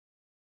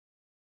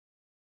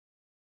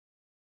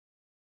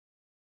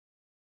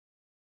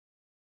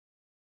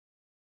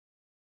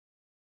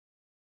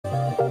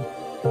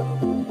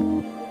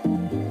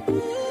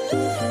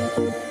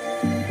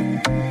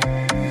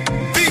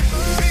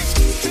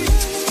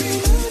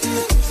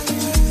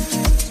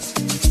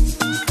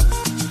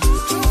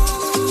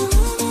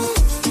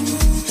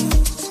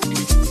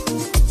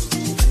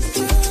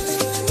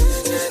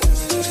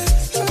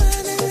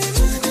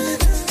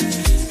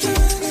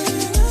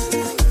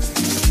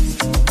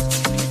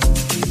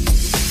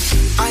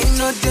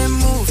know they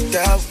move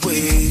that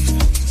way.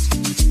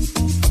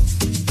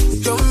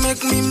 Don't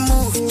make me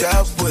move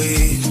that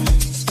way.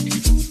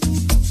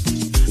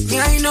 Me,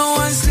 I know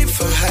one sleep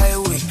for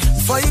highway.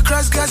 For you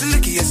cross gas,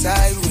 look at your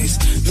sideways.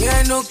 Me,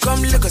 I know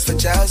come look us for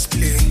child's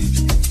play.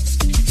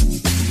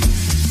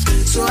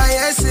 So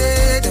I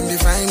say them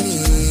define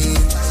me.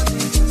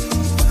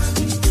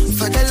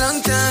 For the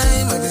long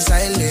time I've been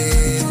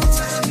silent.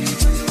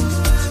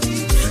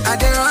 I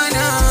don't run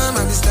I've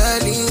been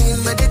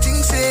studying. But they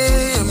think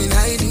say I'm in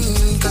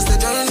hiding, cause they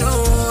don't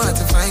know how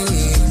to find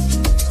me.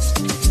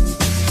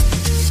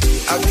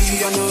 I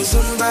be on no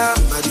Zumba,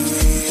 by the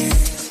way.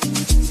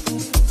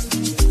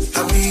 I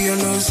be on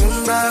no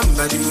Zumba,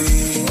 by the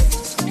way.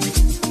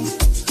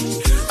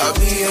 I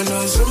be on no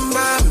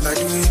Zumba, by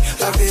the way.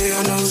 I be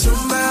on no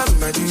Zumba,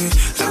 by the way.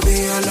 I be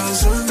on no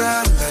Zumba,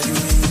 by the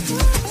way.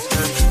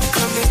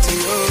 Coming to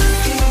you.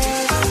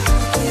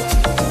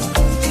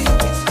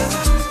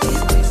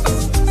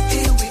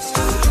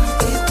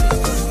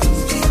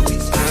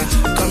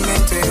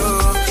 Coming to you.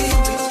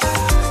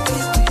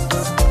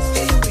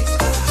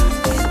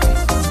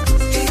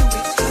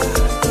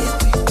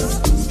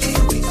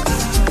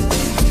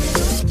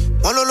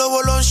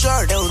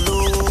 Sure, don't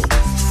know.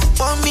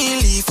 1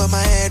 million for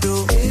my head,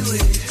 oh.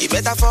 You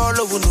better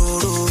follow,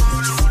 no.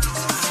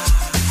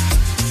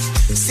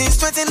 Since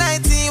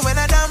 2019, when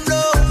I damn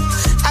low,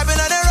 I've been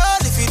on the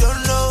road if you don't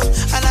know.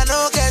 And I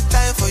don't get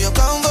time for your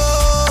combo.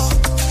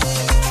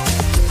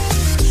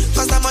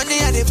 Cause the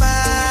money I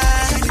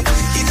demand.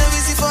 It's no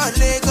easy for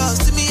Lagos.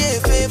 Do me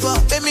a favor,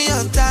 pay me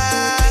on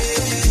time.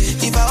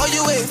 If I owe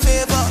you a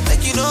favor,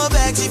 make you know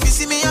back if you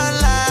see me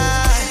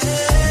online.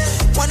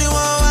 When you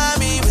want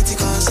me, with the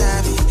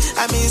concern me.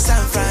 I'm in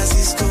San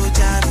Francisco,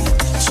 Jamie.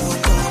 So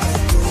come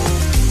and go.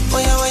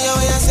 Oh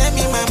yeah, send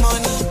me my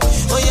money.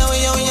 Oh yeah,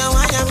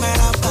 why am I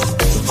rapper?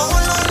 Oh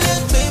Lord,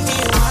 pay me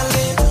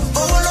wale.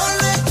 Oh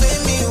Lord, pay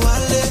me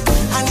wale.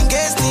 And in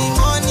case the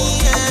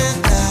money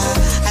enter,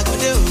 I go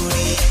the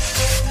worry.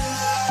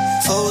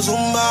 For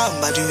Zumba,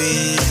 by the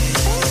way.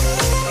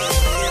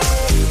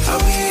 I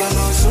be on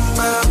no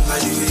Zumba, by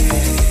the way.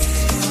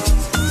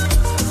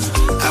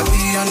 I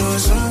be on no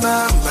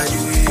Zumba, by the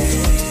way.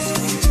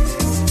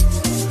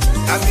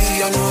 I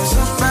be on no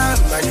Zumba,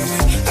 by the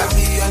way. I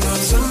be on no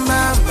Zumba,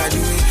 by the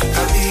way. I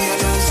be on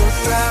no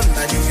Zumba,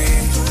 by the way.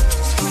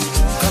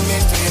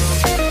 Coming to you.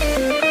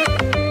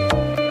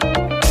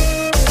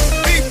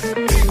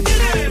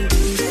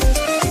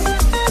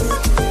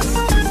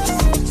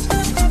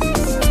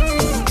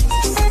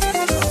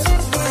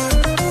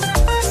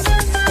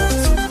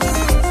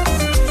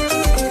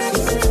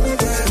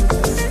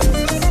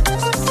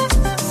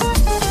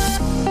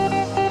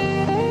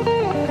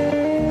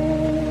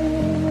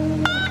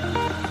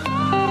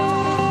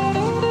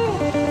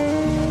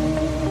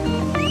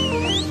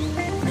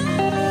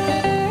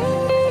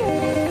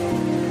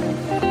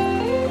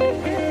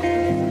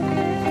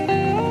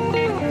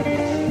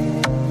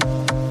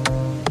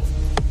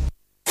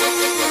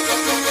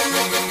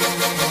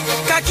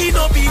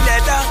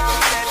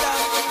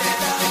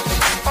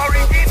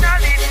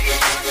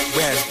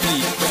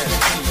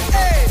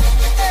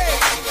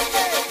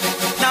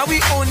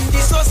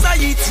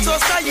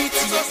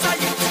 Society.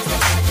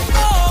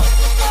 Oh.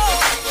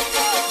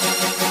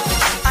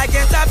 I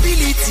get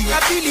ability.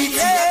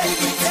 Hey.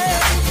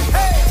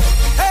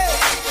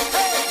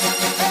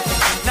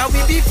 Now we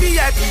be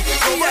VIP,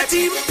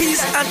 promoting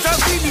peace and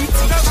tranquility.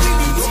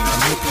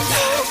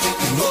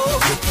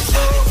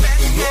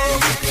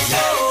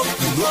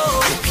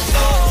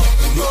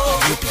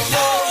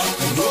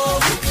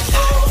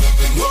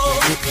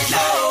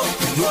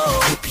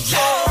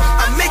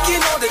 I'm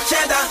making all the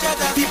cheddar.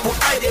 People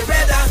I the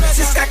redder.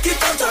 Siska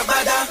keep on to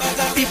bada.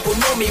 People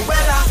know me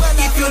well.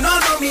 If you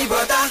don't know me,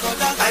 brother,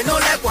 I know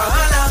like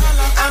Wahala.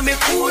 I'm a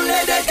cool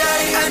lady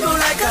guy. I don't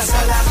like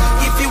Kasala.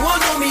 If you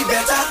want to know me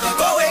better,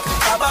 go away,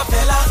 Baba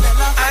Fella.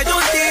 I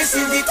don't dance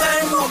in the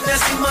time of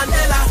Nelson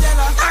Mandela.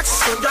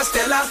 Action just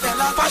Stella,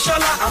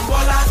 Fashola and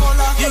Bola.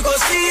 You go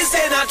see,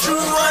 say that true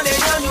one, they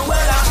know you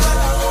well.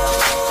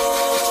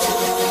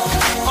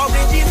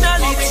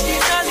 Originality.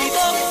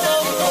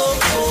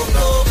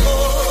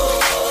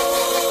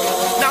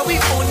 Now we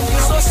own the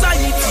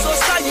society.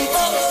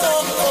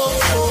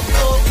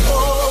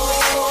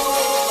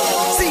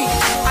 See,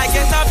 I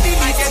get a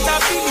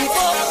feeling.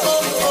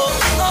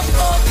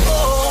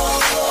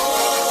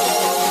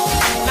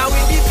 Now we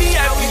be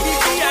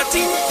VIP,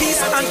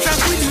 peace and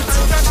tranquility.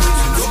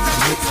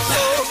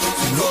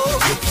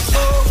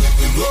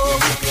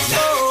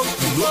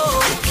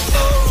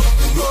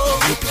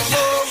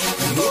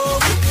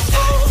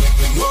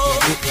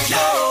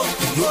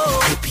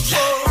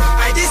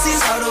 This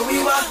is how we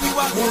were.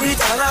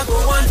 Muritala go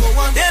one.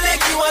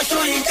 Deleki wa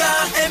Shoyinka,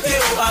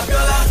 MPO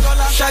Abiola,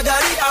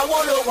 Shagari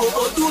Awolowo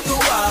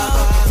Oduduwa,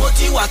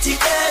 Moti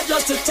Watike,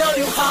 just to tell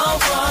you how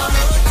far.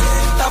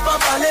 Tapa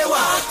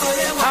Palewa,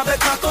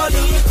 Abeka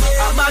Koli,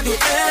 Amadu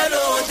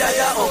Elo,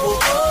 Daya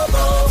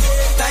Obobo,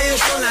 Taye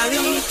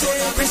Shonari,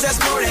 Princess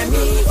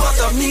Moremi, what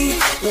of me,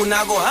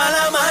 Unago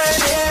Hala my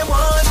name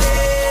one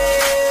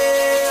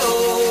day.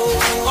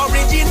 Oh,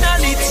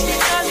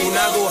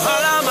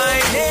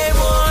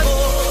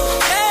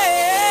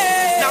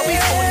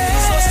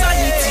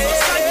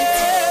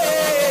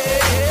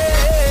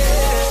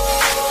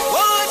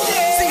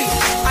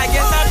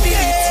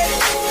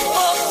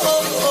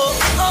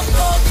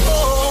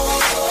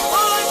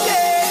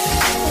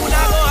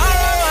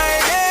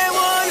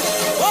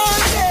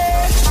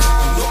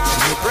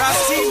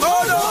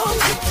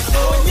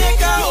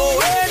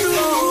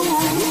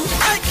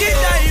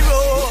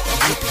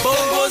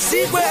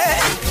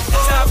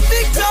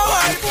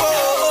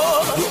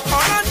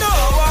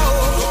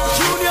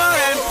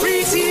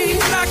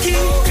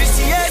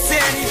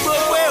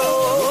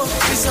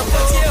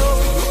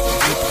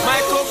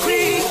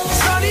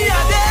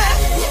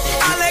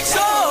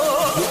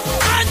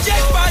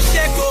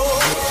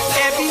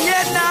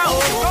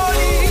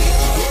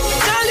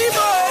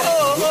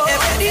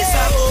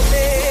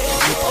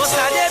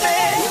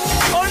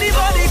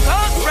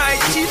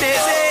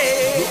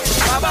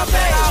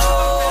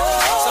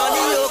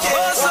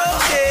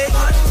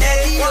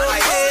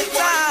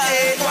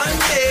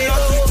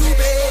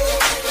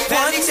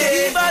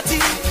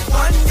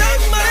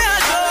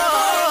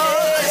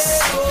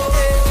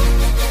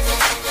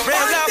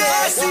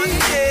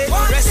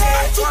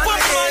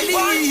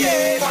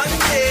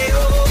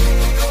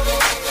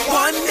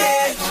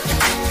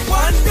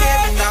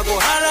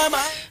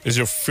 It's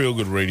your Feel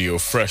Good Radio,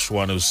 Fresh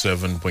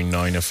 107.9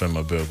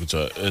 FM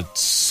Abeokuta. It's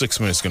 6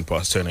 minutes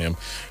past 10 a.m.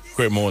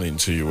 Great morning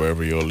to you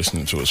wherever you're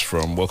listening to us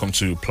from. Welcome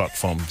to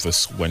Platform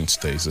this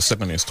Wednesday. It's the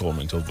second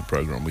installment of the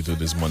program. We do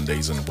this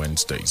Mondays and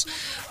Wednesdays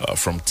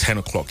from 10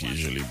 o'clock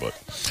usually, but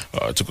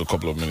it took a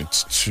couple of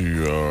minutes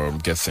to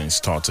get things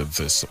started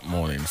this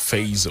morning.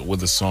 Phase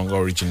with the song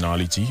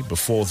Originality.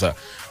 Before that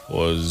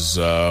was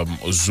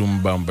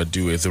Ozumba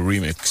Mbadiwe, the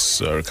remix,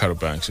 Ricardo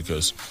Banks,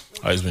 because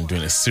I've been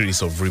doing a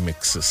series of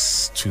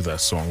remixes to that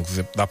song.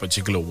 That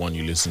particular one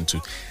you listen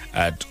to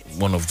at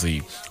one of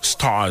the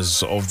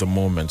stars of the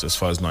moment as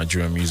far as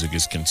Nigerian music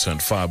is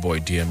concerned,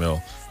 Fireboy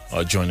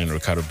DML joining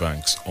Ricardo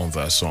Banks on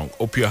that song.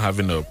 Hope you're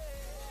having a,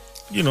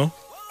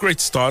 great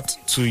start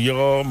to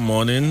your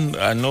morning.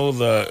 I know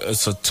that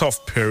it's a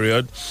tough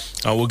period.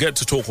 We'll get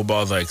to talk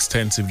about that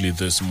extensively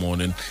this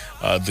morning.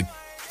 The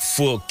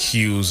full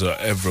queues are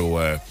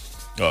everywhere,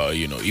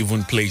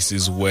 even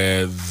places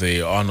where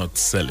they are not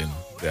selling.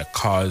 There are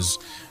cars,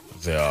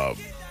 there are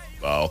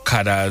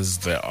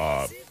Okadas, there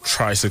are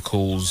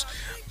tricycles,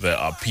 there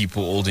are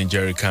people holding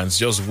jerry cans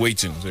just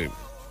waiting in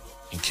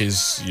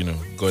case,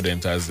 God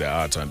enters their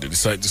heart and they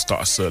decide to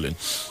start selling.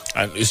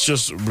 And it's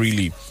just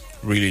really,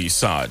 really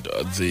sad,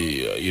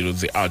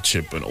 the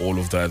hardship and all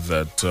of that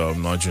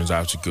Nigerians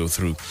have to go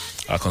through,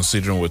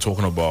 considering we're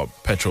talking about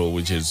petrol,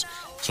 which is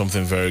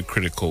something very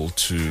critical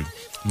to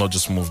not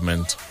just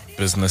movement,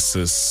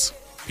 businesses,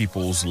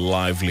 people's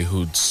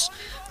livelihoods,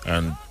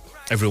 and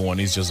everyone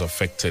is just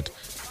affected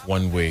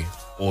one way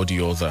or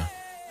the other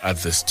at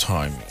this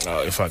time.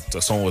 In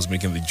fact, someone was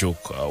making the joke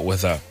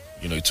whether,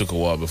 it took a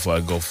while before I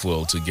got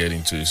fuel to get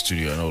into the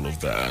studio and all of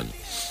that. And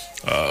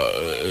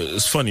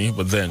it's funny,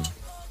 but then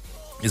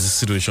it's a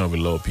situation of a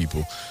lot of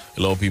people.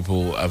 A lot of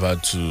people have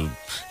had to,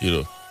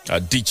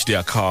 ditch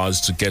their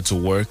cars to get to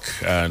work,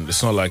 and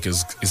it's not like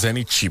it's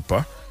any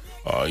cheaper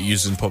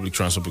using public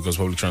transport, because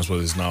public transport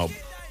is now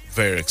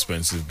very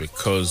expensive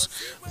because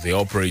the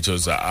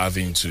operators are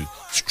having to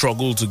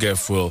struggle to get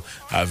fuel,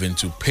 having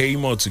to pay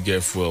more to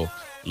get fuel.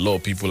 A lot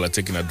of people are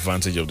taking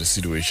advantage of the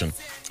situation,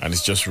 and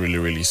it's just really,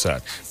 really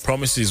sad.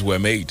 Promises were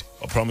made,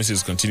 or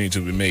promises continue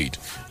to be made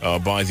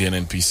by the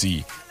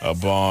NNPC,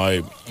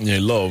 by a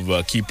lot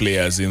of key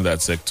players in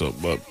that sector.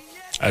 But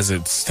as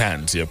it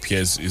stands, it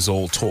appears is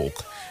all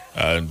talk,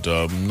 and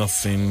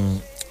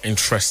nothing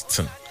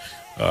interesting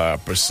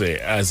per se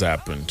has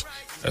happened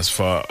as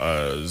far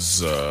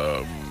as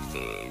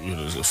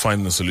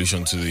finding a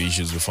solution to the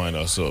issues we find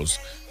ourselves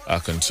are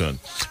concerned.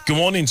 Good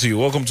morning to you.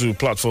 Welcome to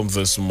Platform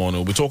this morning.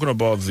 We'll be talking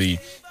about the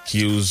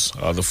queues,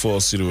 the fuel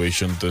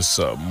situation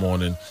this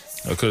morning,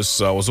 because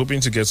I was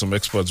hoping to get some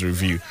experts'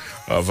 review,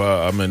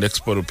 an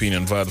expert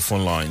opinion via the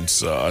phone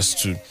lines as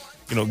to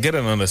get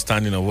an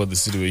understanding of what the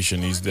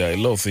situation is. There are a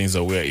lot of things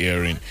that we're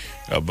hearing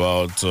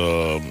about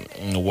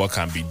what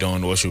can be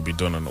done, what should be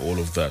done, and all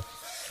of that.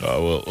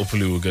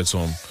 Hopefully we'll get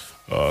some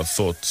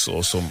thoughts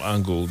or some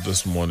angle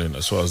this morning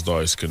as far as that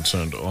is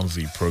concerned on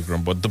the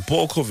program. But the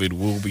bulk of it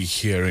will be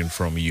hearing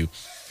from you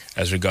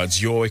as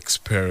regards your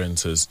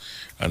experiences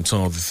and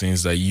some of the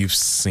things that you've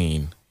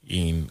seen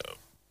in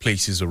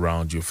places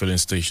around you, filling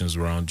stations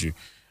around you.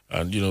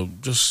 And,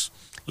 just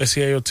let's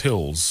hear your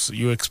tales,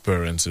 your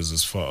experiences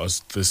as far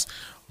as this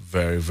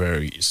very,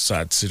 very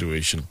sad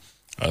situation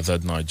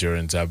that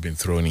Nigerians have been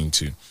thrown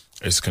into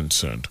is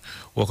concerned.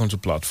 Welcome to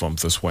Platform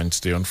this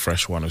Wednesday on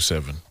Fresh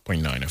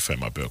 107.9 FM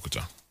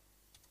Abeokuta.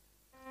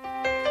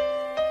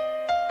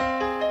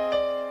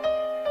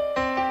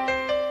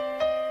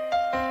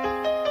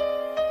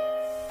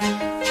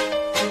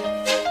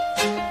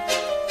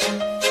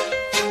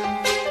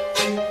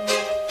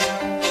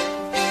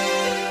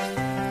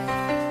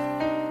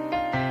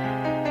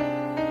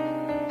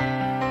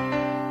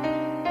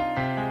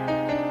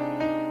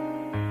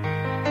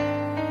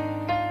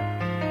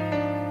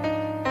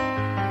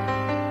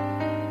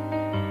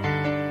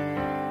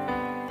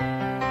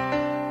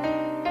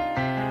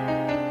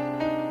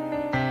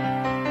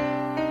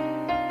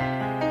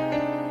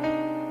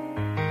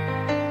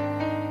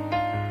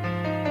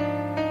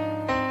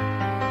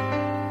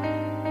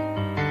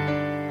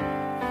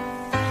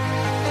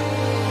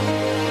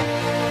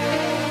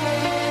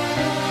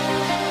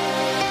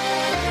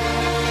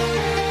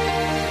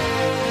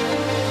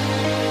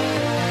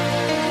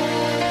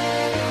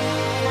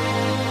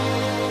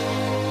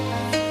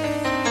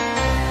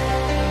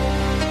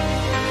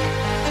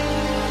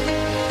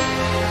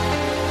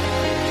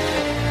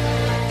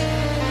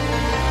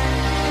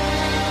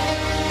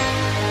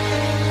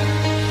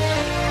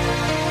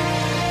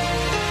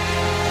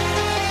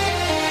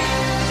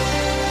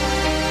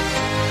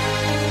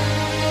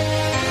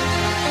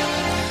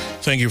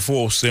 Thank you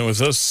for staying with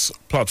us.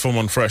 Platform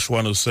on Fresh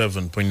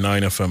 107.9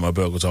 FM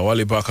Abeokuta.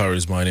 Wale Bakar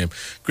is my name.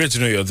 Great to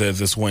know you're there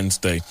this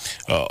Wednesday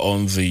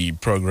on the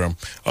program.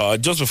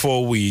 Just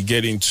before we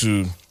get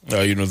into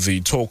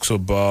the talks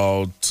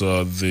about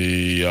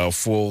the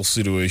full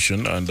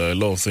situation and a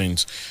lot of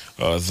things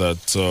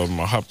that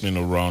are happening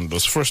around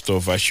us. First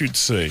off, I should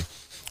say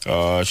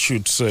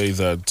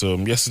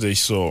that yesterday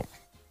saw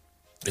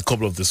a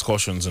couple of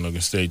discussions in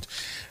Ogun State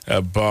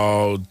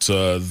about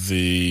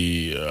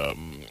the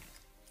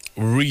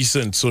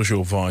recent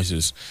social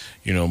vices,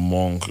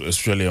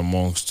 especially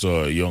amongst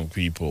young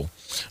people.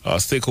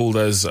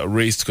 Stakeholders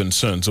raised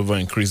concerns over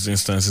increased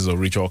instances of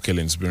ritual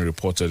killings being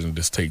reported in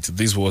the state.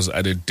 This was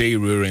at a day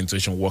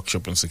reorientation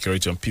workshop on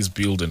security and peace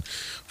building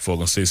for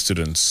Ogun State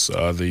students.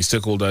 The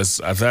stakeholders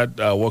at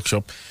that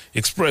workshop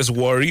expressed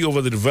worry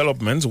over the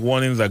development,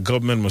 warning that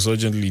government must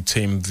urgently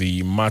tame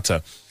the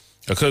matter.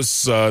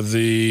 Because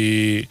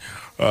the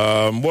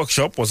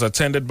workshop was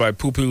attended by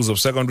pupils of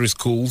secondary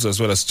schools as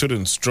well as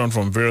students drawn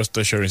from various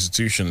tertiary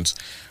institutions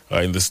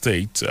in the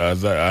state.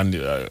 At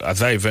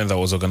that event that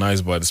was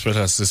organized by the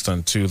Special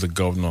Assistant to the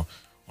Governor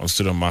on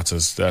Student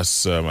Matters,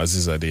 that's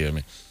Aziz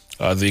Adeyemi.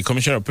 The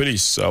Commissioner of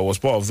Police was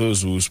part of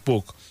those who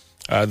spoke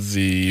at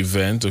the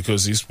event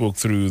because he spoke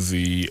through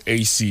the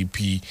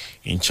ACP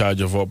in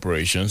charge of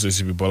operations,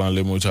 ACP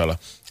Bolanle Mutala,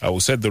 who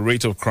said the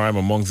rate of crime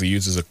among the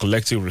youth is a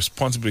collective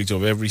responsibility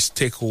of every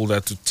stakeholder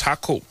to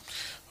tackle,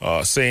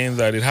 saying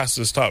that it has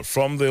to start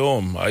from the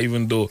home,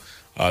 even though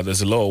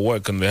there's a lot of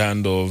work on the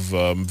hand of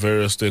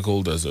various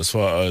stakeholders as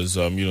far as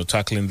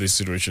tackling this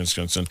situation is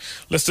concerned.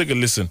 Let's take a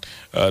listen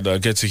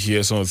and get to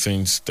hear some of the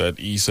things that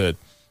he said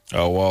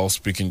while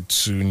speaking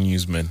to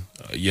newsmen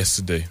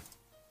yesterday.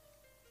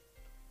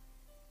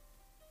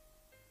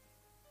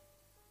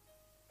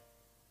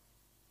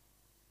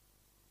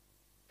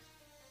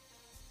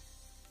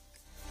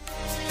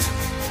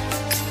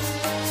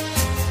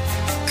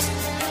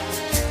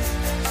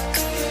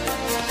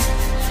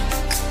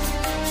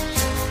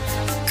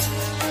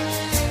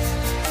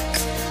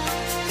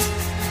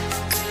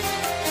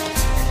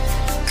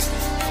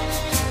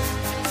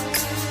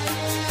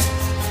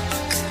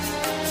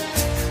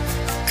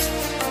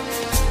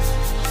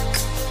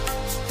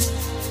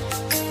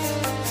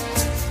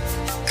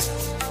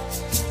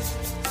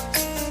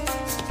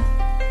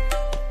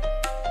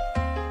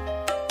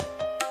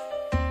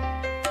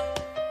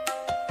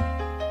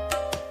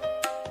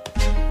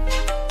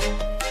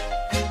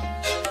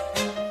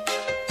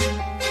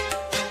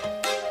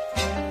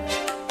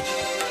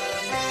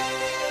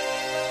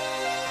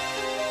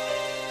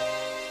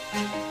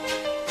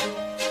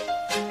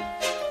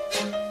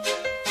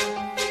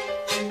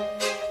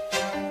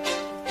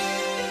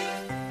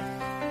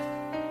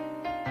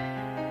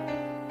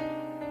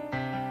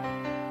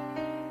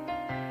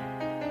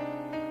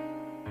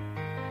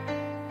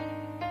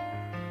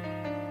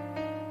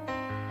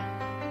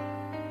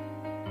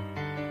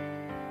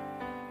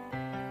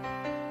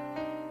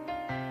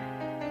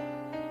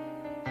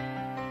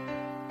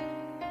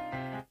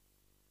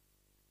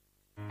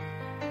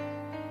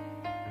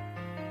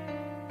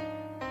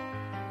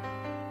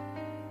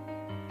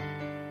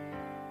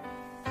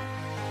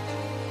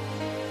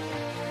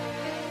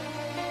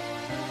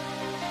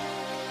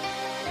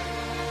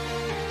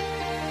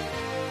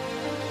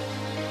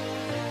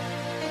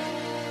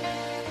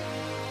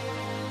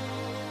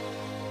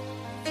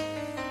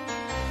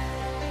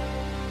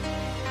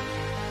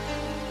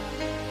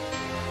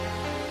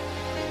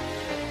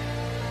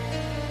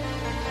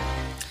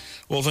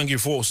 Well, thank you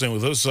for staying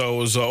with us. I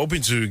was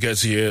hoping to get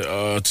here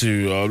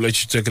to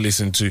let you take a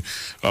listen to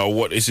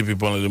what ACP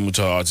Bolanle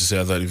Mutala had to say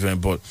at that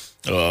event, but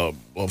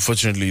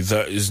unfortunately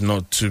that is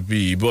not to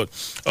be. But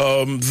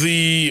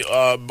the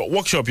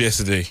workshop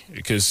yesterday,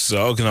 because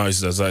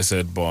organized, as I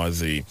said, by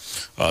the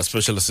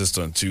Special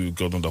Assistant to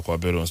Governor Dapo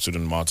Abiodun on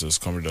Student Matters,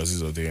 Comrade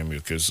Aziz Adeyemi,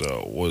 because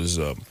was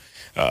a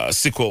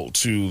sequel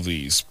to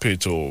the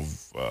spate of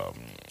a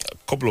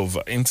couple of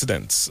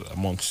incidents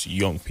amongst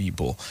young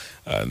people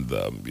and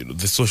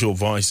the social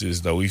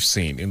vices that we've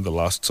seen in the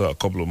last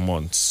couple of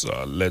months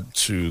led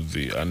to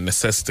the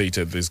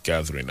necessitated this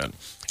gathering and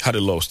had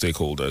a lot of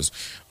stakeholders.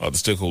 The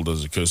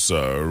stakeholders, because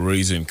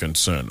raising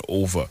concern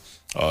over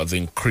the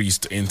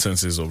increased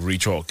instances of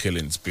ritual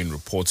killings being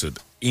reported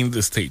in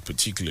the state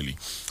particularly,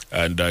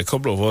 and a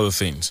couple of other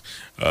things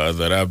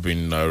that have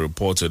been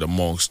reported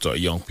amongst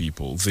young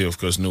people. They, of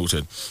course,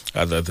 noted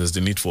that there's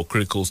the need for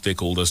critical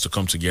stakeholders to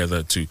come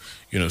together to,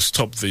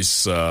 stop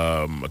this,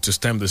 to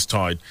stem this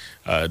tide,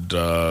 and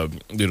to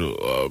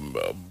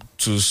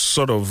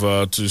sort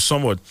of to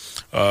somewhat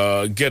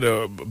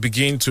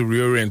begin to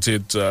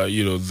reorientate,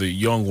 the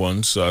young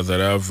ones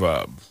that have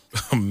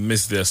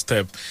missed their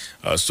step,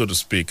 so to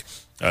speak.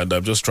 And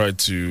I've just tried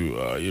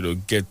to,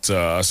 get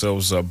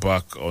ourselves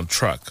back on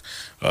track.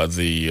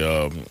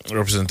 The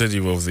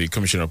representative of the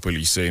Commissioner of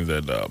Police saying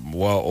that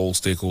while all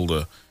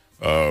stakeholders,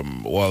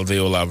 while they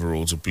all have a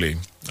role to play,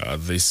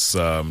 this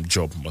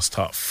job must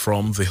start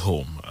from the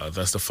home.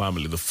 That's the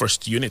family, the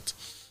first unit,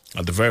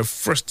 the very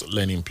first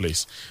learning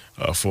place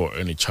for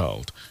any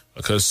child.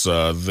 Because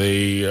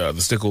the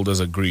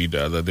stakeholders agreed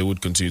that they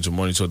would continue to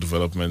monitor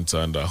development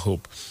and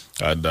hope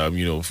and,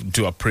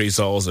 do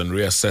appraisals and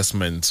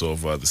reassessments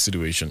of the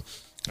situation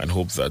and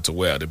hope that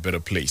we're at a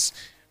better place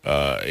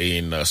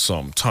in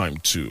some time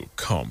to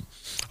come.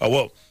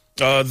 The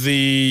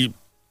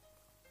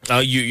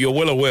You're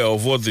well aware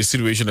of what the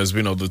situation has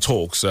been, or the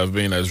talks have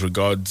been as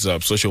regards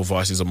social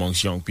vices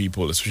amongst young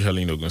people,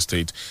 especially in Ogun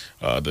State.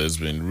 There's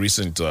been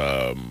recent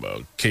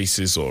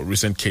cases or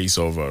recent case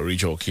of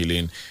ritual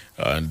killing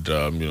and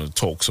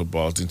talks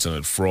about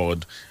internet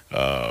fraud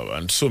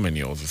and so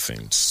many other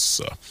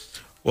things.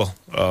 We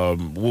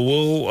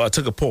will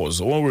take a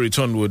pause. When we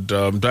return, we'll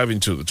dive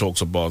into the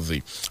talks about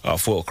the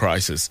fuel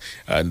crisis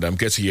and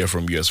get to hear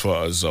from you as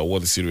far as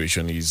what the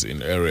situation is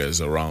in areas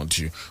around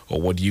you,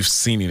 or what you've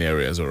seen in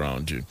areas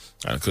around you.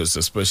 And because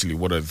especially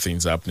what are the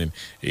things happening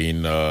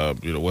in,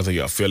 whether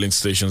you are filling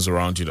stations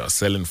around you that are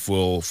selling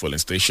filling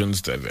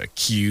stations, that there are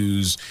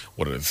queues,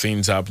 what are the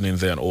things happening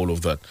there, and all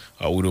of that.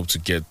 We'd hope to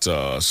get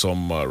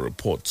some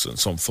reports and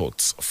some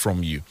thoughts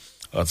from you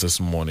this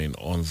morning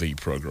on the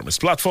program. It's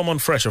Platform on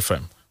Fresh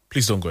FM.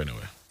 Please don't go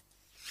anywhere.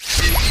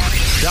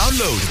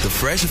 Download the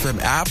Fresh FM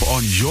app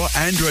on your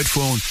Android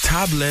phone,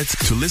 tablet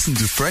to listen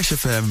to Fresh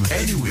FM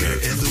anywhere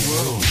in the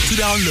world. To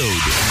download,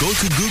 go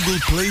to Google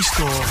Play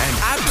Store and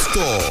App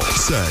Store.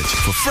 Search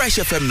for Fresh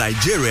FM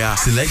Nigeria,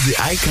 select the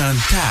icon,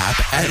 tap,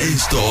 and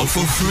install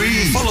for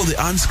free. Follow the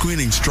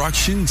on-screen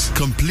instructions,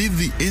 complete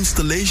the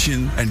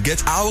installation, and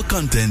get our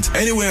content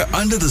anywhere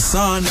under the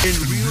sun in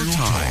real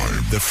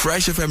time. The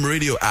Fresh FM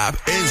radio app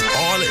is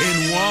all in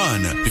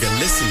one. You can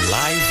listen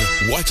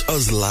live, watch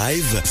us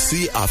live,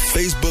 see our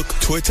Facebook,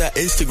 Twitter,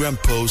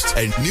 Instagram posts,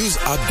 and news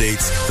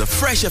updates. The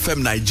Fresh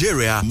FM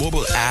Nigeria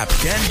mobile app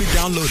can be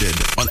downloaded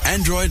on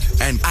Android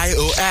and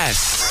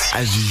iOS.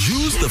 As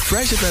you use the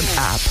Fresh FM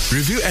app,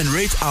 review and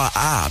rate our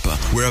app.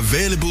 We're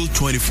available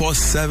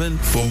 24/7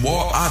 for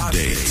more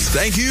updates.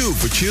 Thank you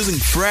for choosing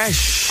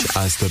Fresh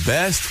as the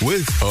best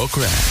with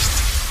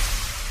Oakrest.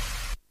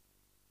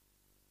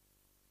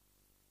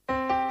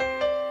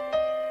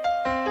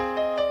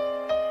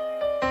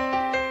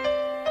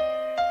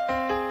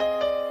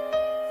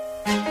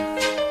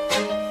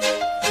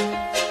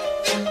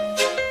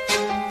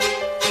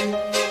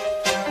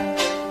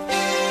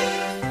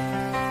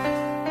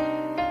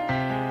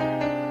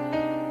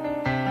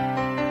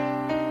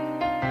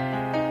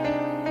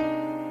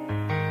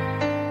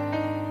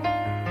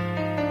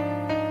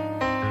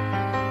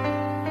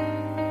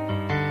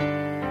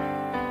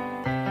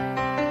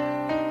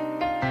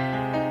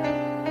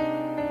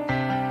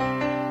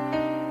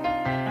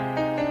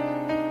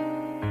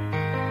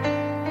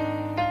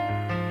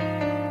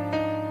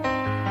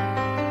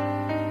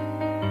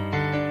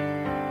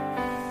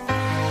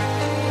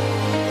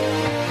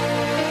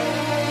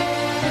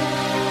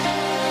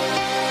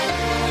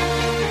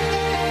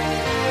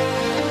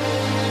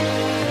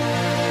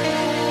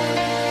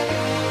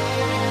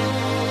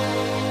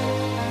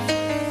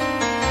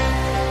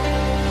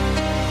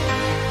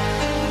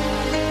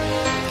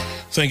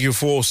 Thank you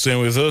for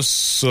staying with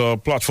us.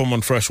 Platform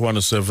on Fresh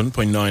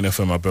 107.9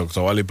 FM Abeokuta.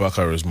 Ali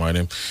Bakar is my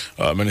name.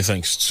 Many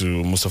thanks to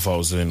Mustafa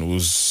Hussein,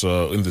 who's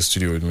in the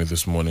studio with me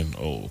this morning.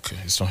 Oh, okay.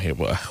 He's not here,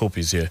 but I hope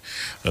he's here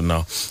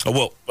now.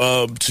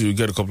 To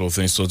get a couple of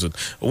things sorted.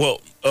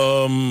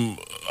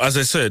 As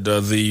I said,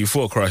 the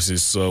fuel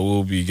crisis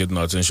will be getting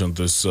our attention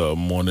this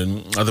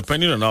morning.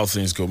 Depending on how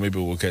things go, maybe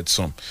we'll get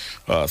some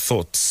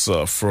thoughts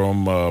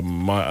from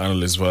my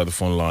analysts via the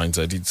phone lines.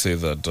 I did say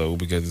that we'll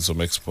be getting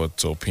some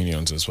expert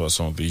opinions as far as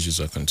some of the issues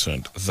are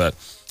concerned. That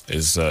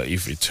is,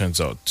 if it turns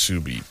out to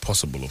be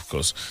possible, of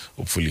course.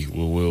 Hopefully,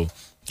 we will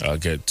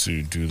get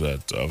to do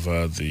that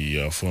via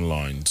the phone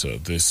lines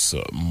this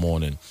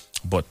morning.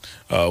 But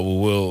we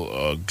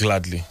will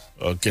gladly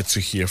get to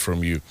hear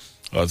from you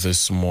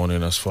this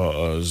morning as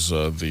far as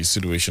the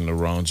situation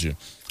around you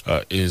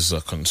is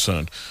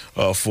concerned.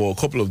 For a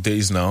couple of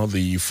days now,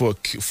 the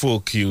full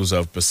queues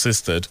have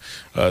persisted.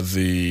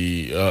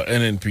 The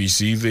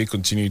NNPC, they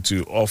continue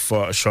to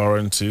offer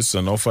assurances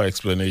and offer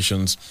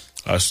explanations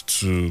as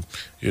to,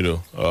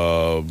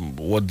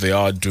 what they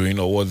are doing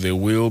or what they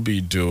will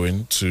be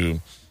doing to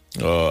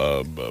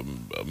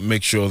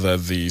make sure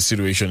that the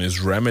situation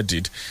is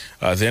remedied.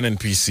 The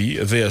NNPC,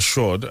 they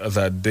assured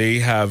that they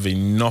have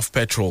enough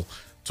petrol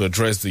to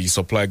address the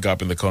supply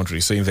gap in the country,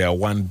 saying there are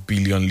 1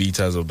 billion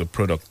litres of the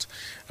product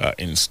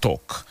in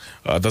stock.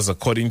 That's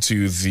according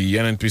to the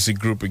NNPC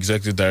Group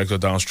Executive Director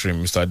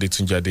Downstream, Mr.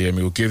 Adetunji Adeyemi,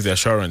 who gave the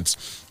assurance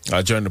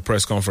during the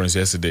press conference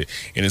yesterday.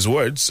 In his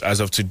words,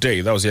 as of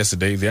today, that was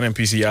yesterday, the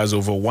NNPC has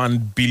over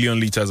 1 billion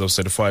litres of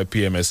certified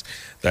PMS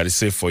that is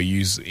safe for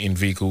use in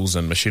vehicles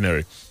and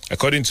machinery.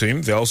 According to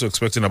him, they're also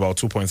expecting about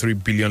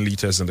 2.3 billion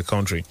litres in the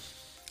country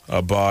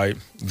by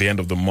the end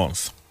of the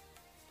month.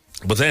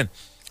 But then,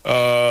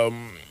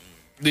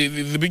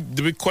 the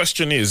big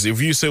question is,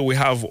 if you say we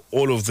have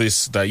all of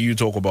this that you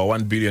talk about,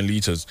 1 billion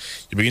litres,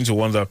 you begin to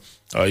wonder,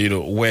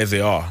 where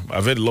they are.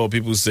 I've heard a lot of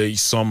people say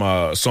some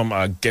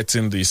are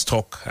getting the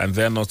stock and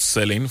they're not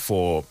selling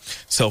for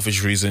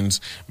selfish reasons,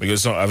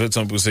 because I've heard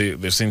some people say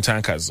they've seen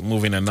tankers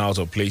moving in and out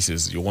of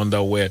places. You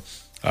wonder where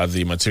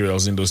the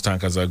materials in those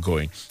tankers are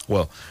going.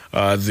 Well,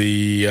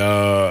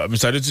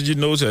 Mr. Adetunji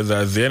noted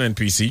that the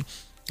NNPC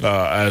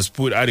has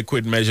put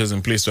adequate measures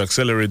in place to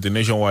accelerate the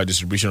nationwide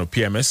distribution of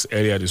PMS,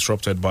 earlier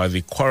disrupted by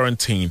the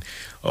quarantine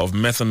of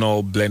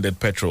methanol blended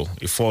petrol.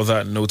 He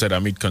further noted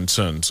amid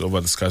concerns over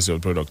the scarcity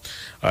of the product.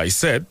 He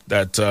said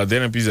that the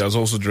NNPC has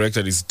also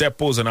directed its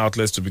depots and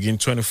outlets to begin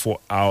 24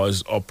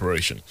 hours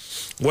operation.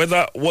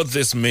 What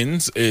this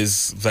means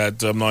is that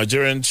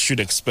Nigerians should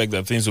expect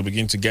that things will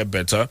begin to get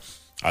better.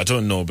 I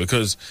don't know,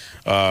 because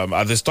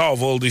at the start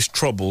of all this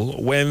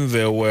trouble, when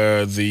there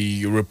were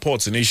the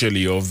reports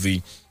initially of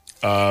the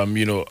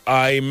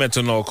high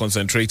methanol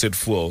concentrated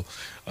fuel,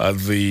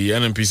 the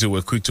NNPC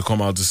were quick to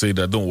come out to say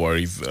that don't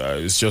worry,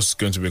 it's just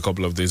going to be a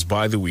couple of days.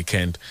 By the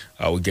weekend,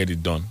 I will get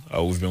it done.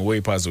 We've been way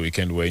past the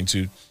weekend. We're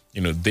into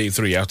day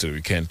 3 after the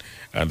weekend,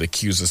 and the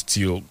queues are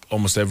still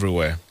almost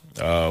everywhere.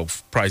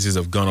 Prices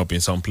have gone up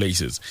in some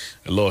places.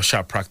 A lot of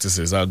sharp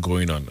practices are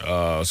going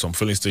on. Some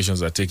filling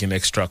stations are taking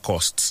extra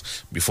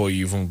costs before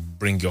you even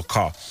bring your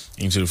car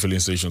into the filling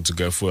station to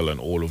get fuel and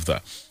all of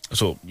that.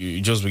 So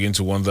you just begin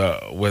to wonder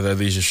whether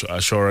these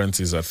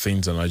assurances are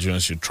things that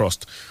Nigerians should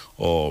trust,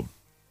 or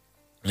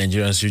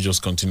Nigerians should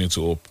just continue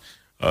to hope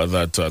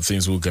that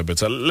things will get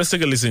better. Let's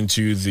take a listen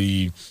to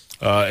the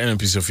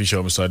NNPC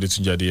official, Mr.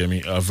 Adetunji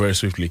Adeyemi, very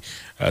swiftly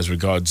as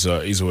regards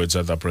his words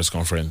at that press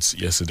conference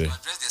yesterday. To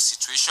address the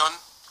situation,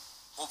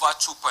 over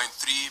 2.3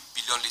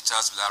 billion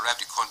litres will arrive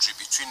the country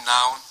between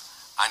now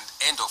and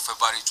end of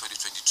February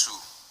 2022.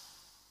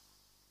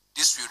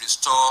 This will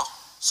restore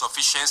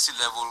sufficiency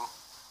level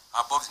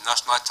above the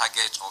national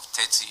target of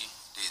 30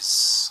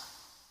 days.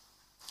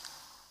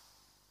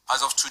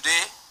 As of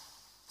today,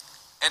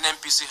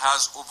 NNPC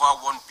has over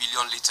 1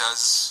 billion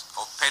litres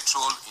of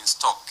petrol in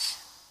stock,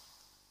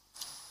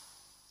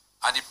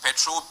 and the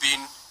petrol being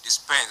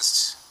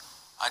dispensed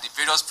at the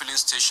various filling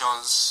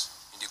stations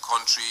in the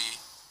country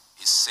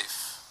is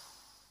safe.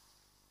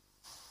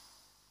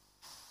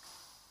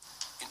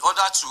 In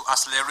order to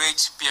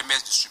accelerate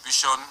PMS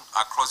distribution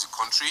across the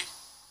country,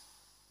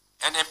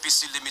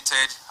 NNPC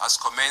Limited has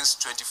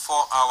commenced 24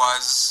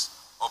 hours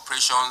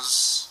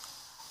operations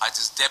at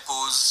its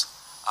depots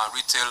and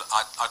retail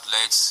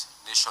outlets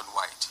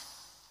nationwide.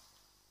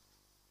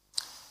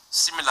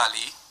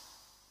 Similarly,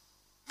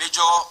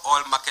 major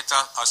oil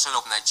marketers outside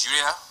of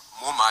Nigeria,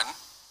 Moman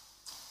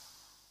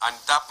and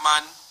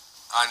Dapman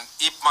and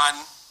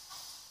Ipman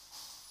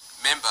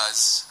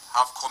members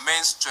have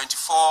commenced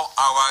 24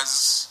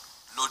 hours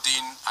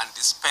loading and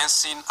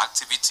dispensing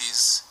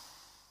activities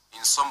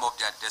in some of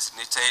their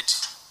designated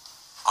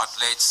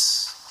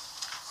outlets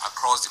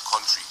across the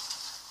country.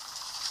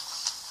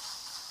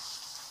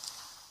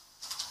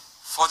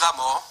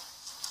 Furthermore,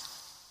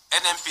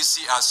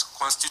 NNPC has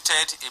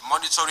constituted a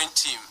monitoring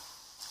team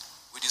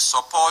with the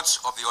support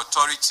of the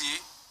authority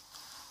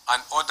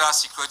and other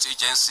security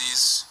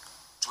agencies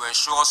to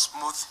ensure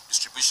smooth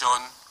distribution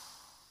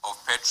of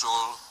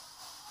petrol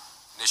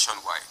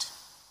nationwide.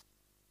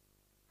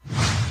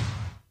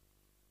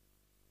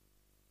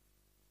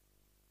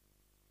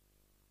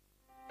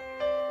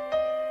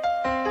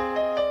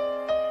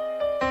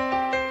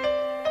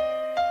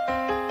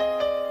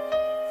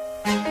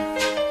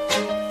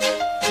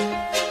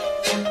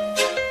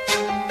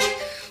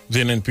 The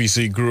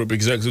NNPC Group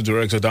Executive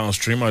Director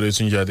Downstream,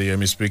 Adetunji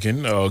Adeyemi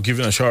speaking,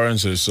 giving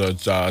assurances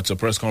at a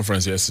press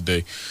conference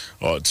yesterday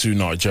to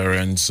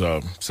Nigerians,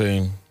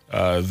 saying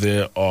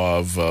they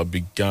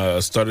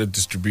have started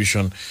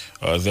distribution.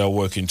 They are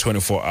working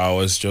 24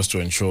 hours just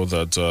to ensure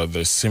that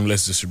there's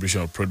seamless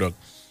distribution of product,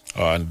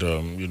 and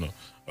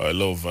a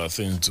lot of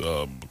things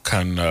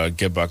can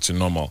get back to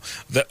normal.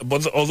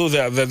 Although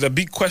there are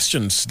big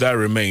questions that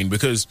remain,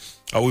 because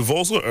we've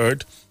also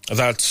heard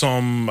that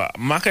some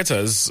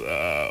marketers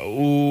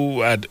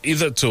who had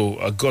either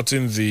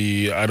gotten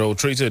the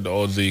adulterated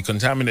or the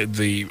contaminated,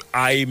 the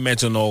high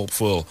methanol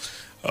fuel,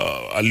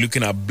 are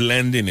looking at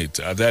blending it.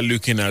 They're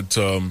looking at,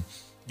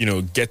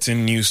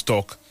 getting new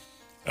stock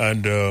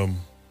and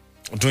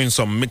doing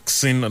some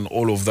mixing and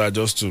all of that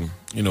just to,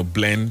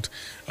 blend.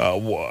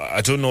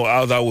 I don't know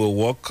how that will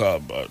work.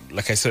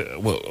 Like I said,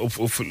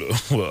 hopefully,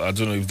 I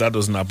don't know if that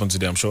doesn't happen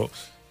today. I'm sure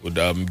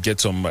we'll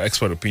get some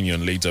expert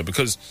opinion later,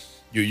 because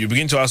you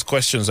begin to ask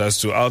questions as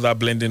to how that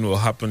blending will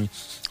happen.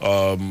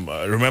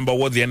 Remember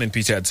what the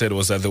NNPC had said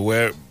was that they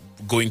were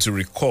going to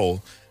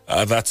recall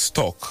that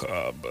stock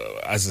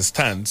as it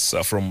stands.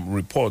 From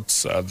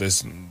reports,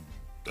 there's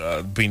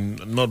been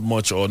not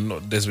much, or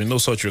there's been no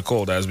such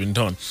recall that has been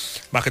done.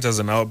 Marketers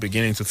are now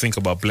beginning to think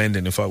about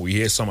blending. In fact, we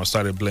hear some have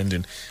started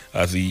blending.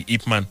 The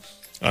Ipman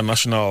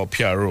National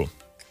PRO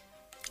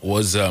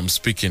was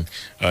speaking,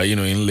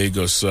 in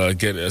Lagos,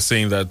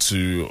 saying that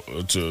to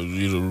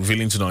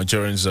revealing to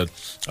Nigerians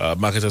that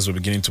marketers were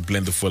beginning to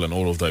blend the fuel and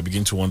all of that. I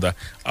begin to wonder,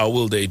 how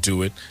will they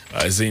do it?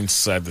 Is it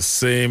inside the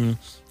same?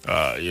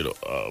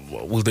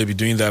 Will they be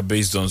doing that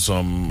based on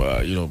some,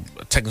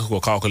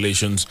 technical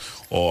calculations,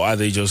 or are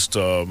they just,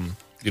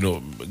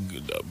 will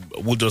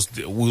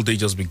they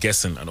just be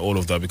guessing and all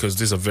of that? Because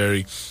these are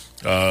very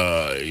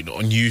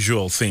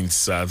unusual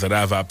things that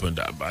have happened.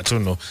 I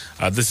don't know.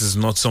 This is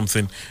not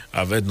something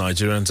I've heard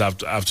Nigerians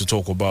have to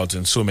talk about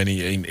in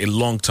a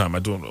long time. I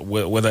don't know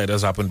whether it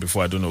has happened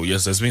before. I don't know.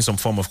 Yes, there's been some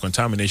form of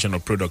contamination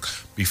of product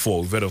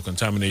before. We've heard of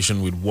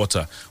contamination with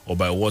water or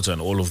by water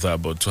and all of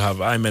that. But to have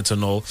high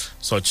methanol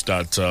such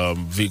that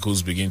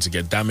vehicles begin to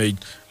get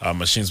damaged,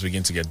 machines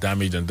begin to get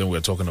damaged, and then we're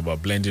talking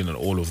about blending and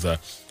all of that.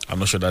 I'm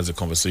not sure that's a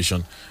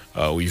conversation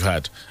we've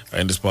had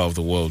in this part of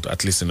the world,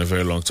 at least in a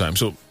very long time.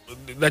 So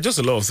there are just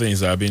a lot of things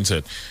that are being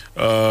said.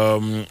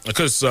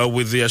 Because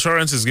with the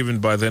assurances given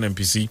by the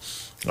NNPC,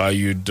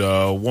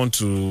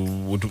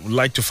 would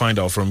like to find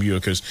out from you,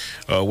 because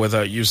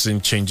whether you've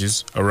seen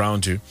changes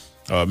around you,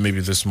 maybe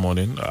this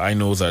morning. I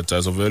know that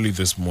as of early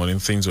this morning,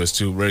 things were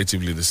still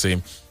relatively the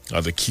same.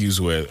 The queues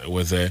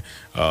were there.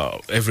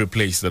 Every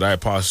place that I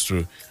passed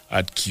through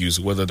had queues,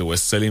 whether they were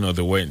selling or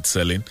they weren't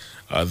selling.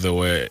 There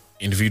were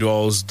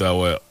individuals that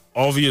were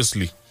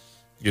obviously,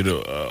 maybe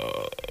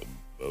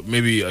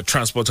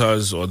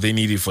transporters, or they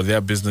needed for their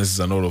businesses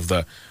and all of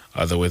that.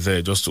 They were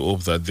there just to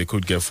hope that they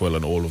could get fuel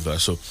and all of that.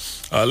 So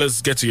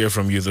let's get to hear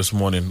from you this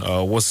morning.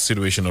 What's the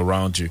situation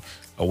around you?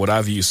 What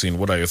have you seen?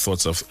 What are your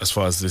thoughts as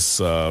far as this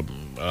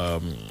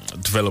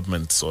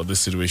development or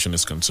this situation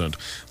is concerned?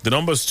 The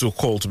numbers to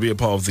call to be a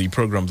part of the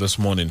program this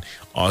morning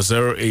are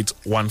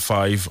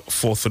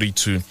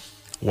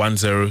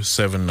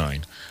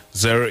 0815-432-1079,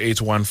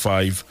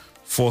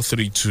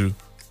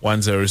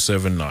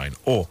 0815-432-1079,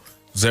 or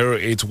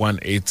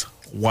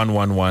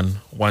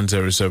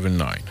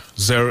 0818-111-1079,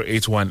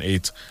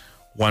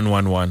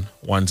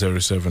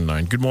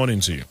 0818-111-1079. Good morning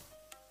to you.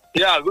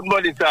 Yeah, good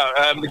morning, sir.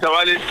 Mr.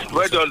 Wale,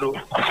 well done.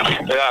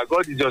 Yeah,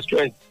 God is your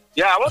strength.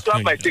 Yeah, I want to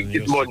have my take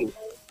this morning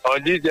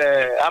on this.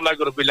 How am I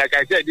going to be, like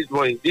I said this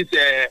morning, this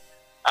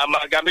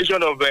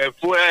amalgamation of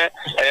fuel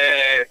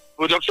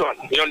production,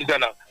 you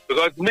understand now?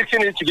 Because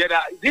mixing it together,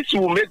 this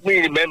will make me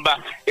remember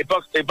a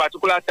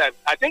particular time.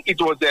 I think it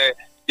was the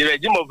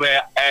regime of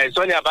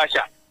Sonny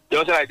Abacha. You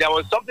understand? There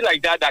was something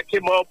like that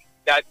came up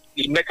that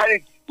the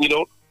mechanics,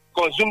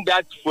 consumed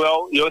that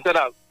fuel, you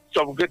understand,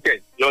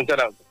 suffocated, you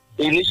understand,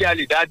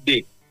 initially that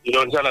day, you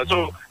understand.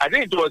 So I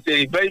think it was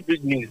a very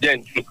big news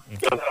then.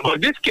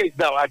 But this case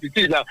now, as it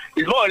is now,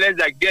 is more or less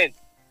like then.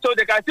 So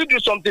they can still do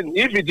something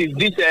if it is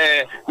this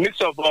mix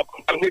of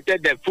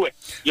contaminated fuel,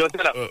 you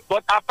understand.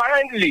 But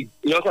apparently,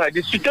 you understand,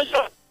 the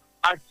situation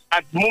at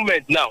the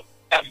moment now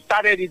has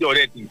started it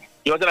already,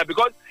 you understand,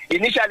 because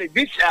initially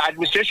this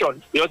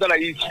administration, you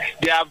understand,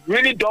 they have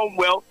really done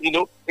well, in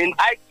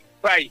high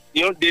price,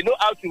 they know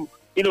how to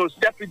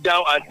step it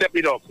down and step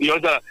it up. You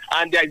understand?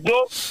 And there's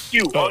no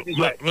queue all this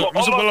way. For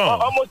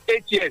almost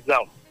 8 years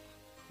now.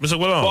 Mr.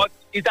 Gwalong. But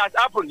it has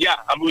happened. Yeah,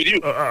 I'm with you.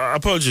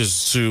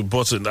 Apologies to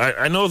Button.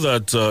 I know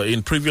that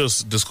in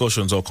previous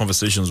discussions or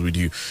conversations with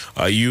you,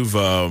 you've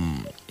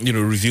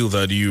revealed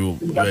that you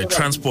are a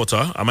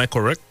transporter. Am I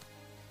correct?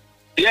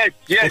 Yes.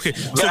 Okay.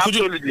 So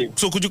absolutely.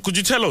 Could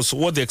you tell us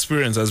what the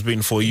experience has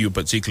been for you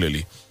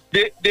particularly?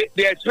 The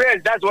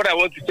experience, that's what I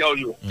want to tell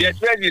you. The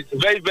experience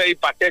is very, very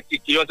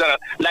pathetic, you understand?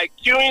 Like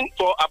queuing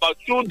for about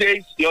 2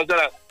 days, you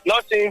understand?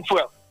 Not seeing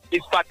fuel.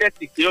 It's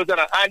pathetic, you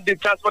understand? And the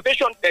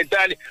transportation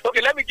entirely.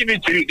 Okay, let me give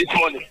it to you this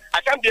morning.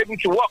 I can't be able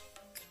to walk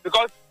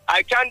because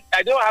I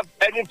don't have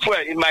any fuel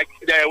in my,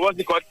 in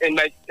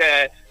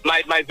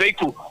my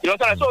vehicle. You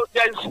understand? So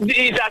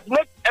it has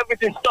made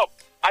everything stop.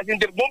 As in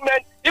the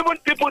moment, even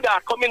people that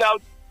are coming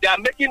out, they are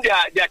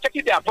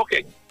checking their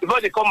pocket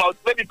before they come out.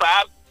 Maybe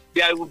perhaps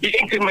there will be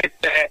increments.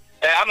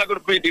 I'm not going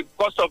to pay the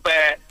cost of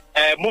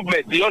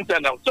movement beyond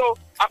now. So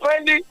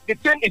apparently the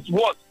thing is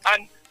worse.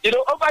 And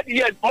over the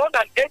years, more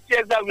than 8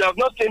 years that we have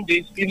not seen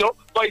this,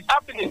 but it's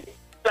happening.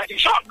 It's like a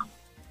shock.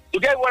 You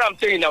get what I'm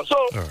saying now? So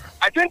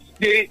I think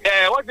their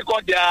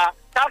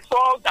task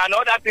force and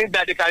other things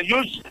that they can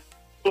use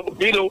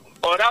to,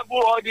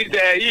 unravel all these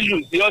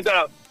issues,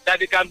 that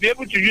they can be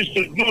able to use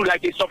to do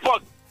like a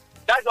support.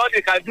 That's all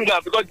they can do now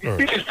because the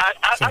thing is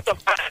out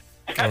of hand.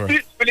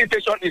 This filling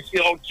station is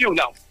on queue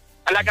now.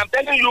 And like I'm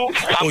telling you,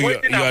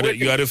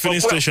 you are the filling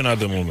station at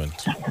the moment.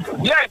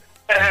 Yes,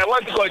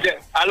 what's it called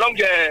there? Along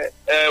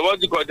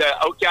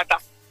Okiata.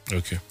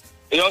 Okay.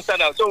 You understand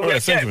now? So we're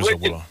thank you, Mr.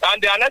 waiting.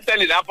 And they are not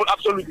telling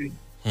absolutely.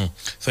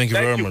 Thank you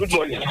very much. Good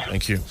morning.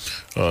 Thank you.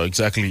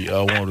 Exactly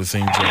one of the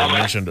things I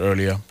mentioned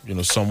earlier,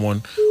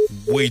 someone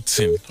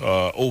waiting,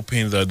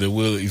 hoping that they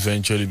will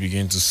eventually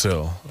begin to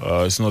sell.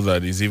 It's not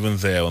that it's even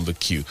there on the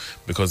queue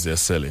because they're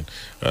selling.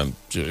 And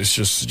it's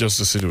just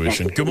a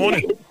situation. Good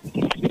morning.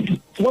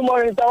 Good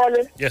morning,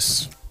 Tawale.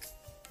 Yes.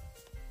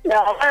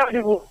 Yeah, how are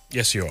you?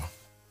 Yes, you are.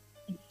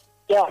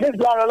 Yeah, this is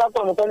another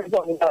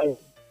conversation.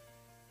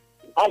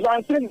 As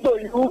I'm saying to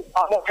you,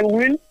 I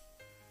will.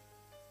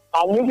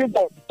 I'm looking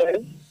for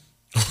sales.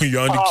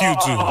 You're on the queue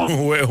too.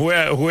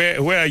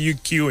 Where are you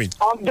queuing?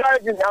 I'm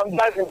driving.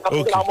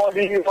 Okay. I'm on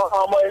the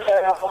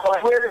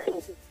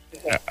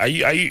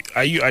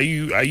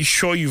Are you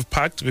sure you've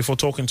packed before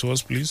talking to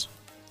us, please?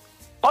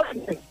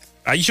 Okay.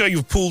 Are you sure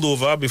you've pulled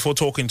over before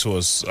talking to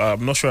us?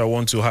 I'm not sure I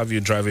want to have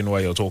you driving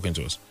while you're talking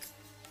to us.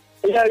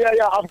 Yeah.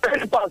 I'm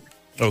very fast.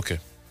 Okay.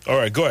 All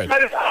right, go ahead.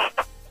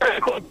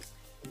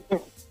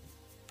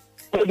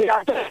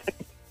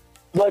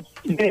 But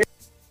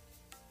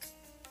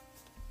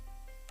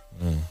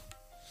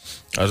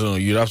I don't know.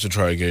 You'd have to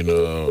try again,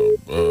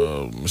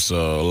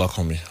 Mr.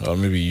 Lakomi.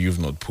 Maybe you've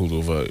not pulled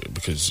over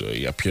because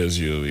it appears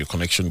your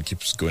connection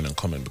keeps going and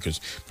coming because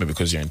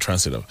you're in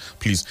transit.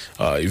 Please,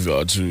 if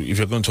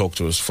you're going to talk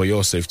to us for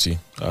your safety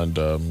and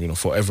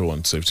for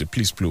everyone's safety,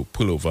 please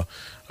pull over.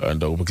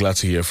 And we'll be glad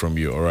to hear from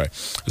you. All right.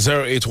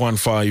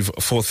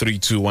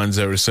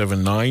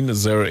 0815-432-1079,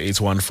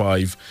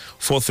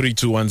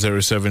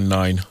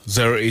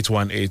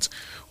 0815-432-1079,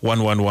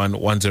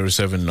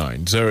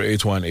 0818-111-1079,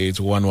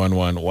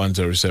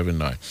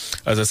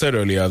 0818-111-1079. As I said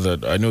earlier,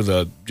 that I know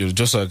that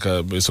just like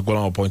Mr.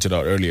 Gwalama pointed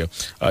out earlier,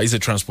 he's a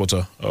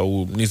transporter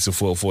who needs to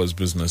fuel for his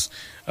business,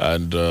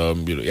 and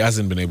he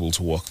hasn't been able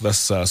to work.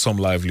 That's some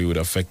livelihood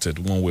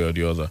affected one way or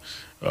the other.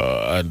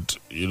 I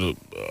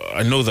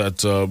know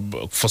that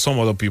for some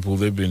other people,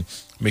 they've been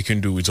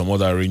making do with some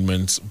other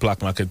arrangements,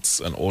 black markets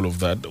and all of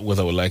that,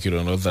 whether we like it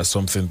or not. That's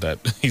something that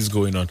is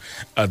going on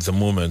at the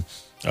moment,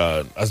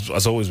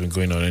 has always been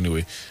going on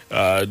anyway.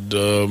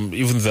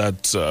 Even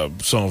that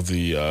some of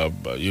the,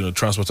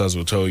 transporters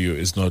will tell you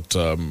is not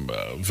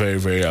very,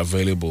 very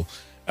available.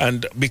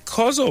 And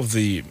because of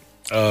the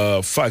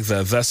fact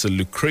that that's a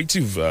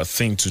lucrative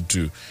thing to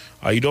do,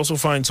 you'd also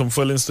find some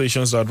filling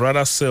stations that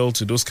rather sell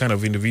to those kind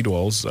of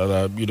individuals that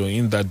are,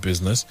 in that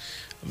business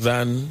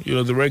than,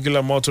 the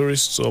regular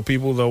motorists or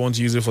people that want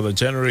to use it for the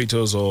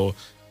generators or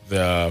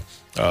their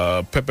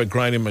pepper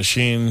grinding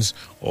machines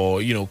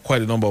or,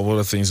 quite a number of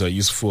other things that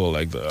use fuel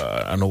like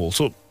and all.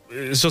 So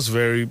it's just a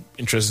very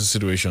interesting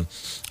situation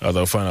that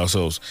we find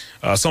ourselves.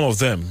 Some of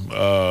them,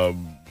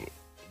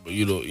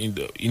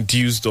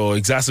 induced or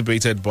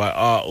exacerbated by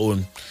our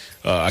own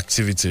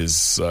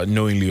activities,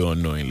 knowingly or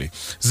unknowingly.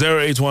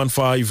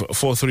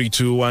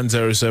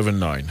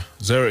 0815-432-1079,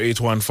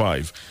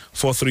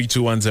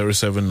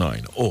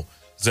 0815-432-1079, or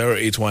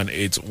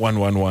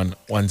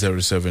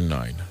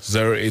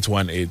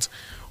 0818-111-1079,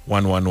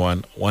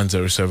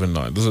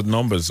 0818-111-1079. Those are the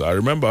numbers. I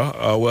remember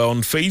we're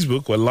on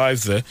Facebook. We're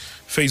live there.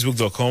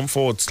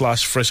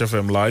 Facebook.com/Fresh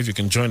FM Live. You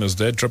can join us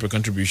there. Drop your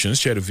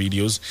contributions. Share the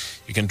videos.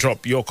 You can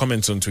drop your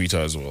comments on Twitter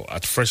as well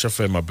at Fresh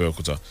FM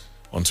Abeokuta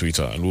on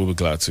Twitter, and we'll be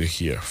glad to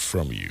hear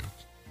from you.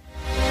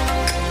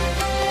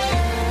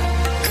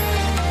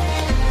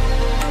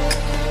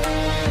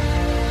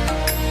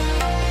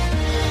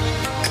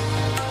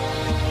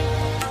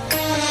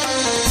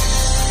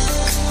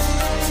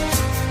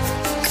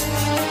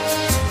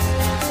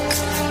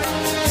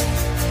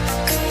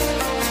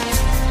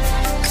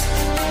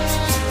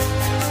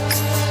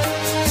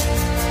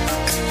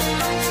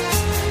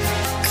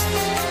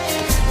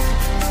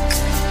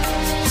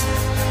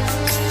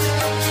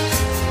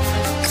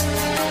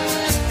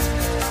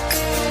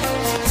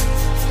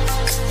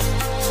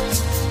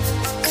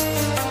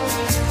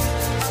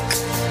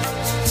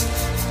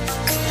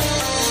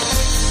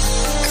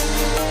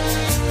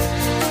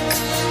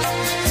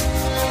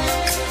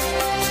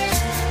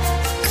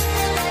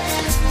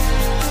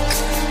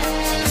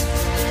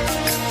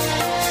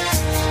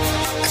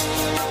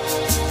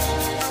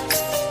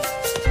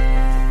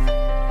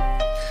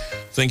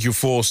 Thank you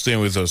for staying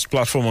with us.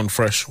 Platform on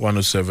Fresh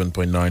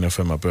 107.9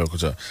 FM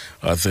Abeokuta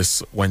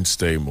this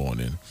Wednesday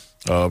morning.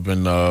 I've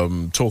been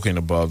talking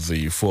about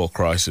the fuel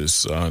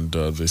crisis and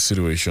the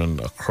situation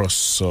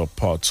across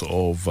parts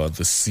of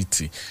the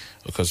city,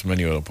 across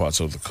many other parts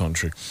of the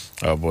country.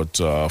 But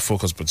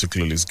focus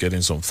particularly is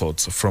getting some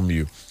thoughts from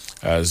you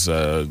as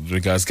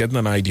regards getting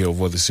an idea of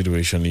what the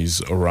situation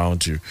is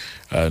around you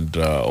and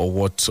or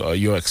what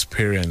your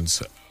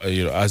experience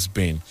has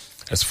been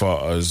as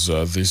far as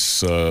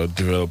this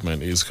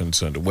development is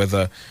concerned,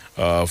 whether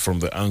from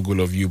the angle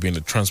of you being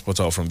a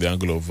transporter or from the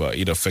angle of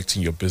it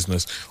affecting your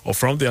business or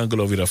from the angle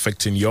of it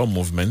affecting your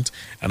movement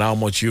and how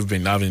much you've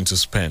been having to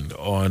spend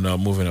on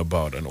moving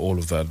about and all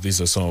of that.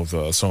 These are some of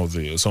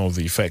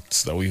the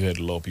effects that we've heard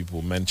a lot of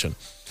people mention.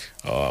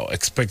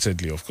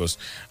 Expectedly, of course,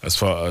 as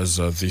far as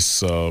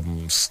this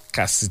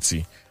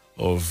scarcity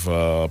of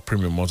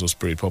premium motor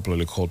spirit,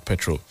 popularly called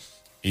petrol,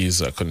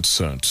 is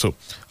concerned. So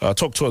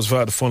talk to us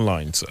via the phone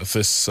lines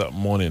this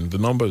morning. The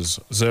numbers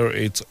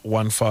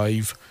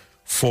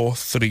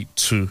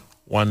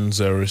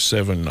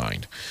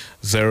 0815-432-1079,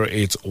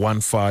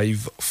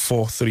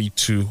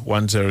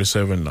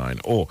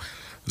 0815-432-1079, or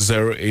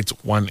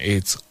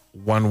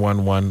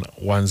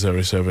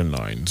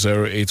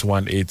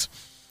 0818-111-1079,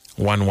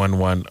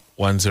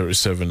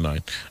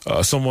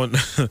 0818-111-1079. Someone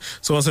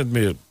sent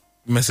me a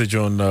message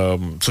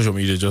on social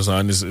media just now,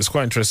 and it's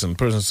quite interesting. The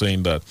person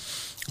saying that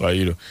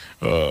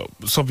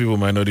some people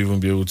might not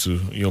even be able to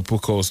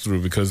put calls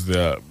through because they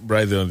are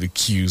right there on the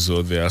queues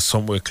or they are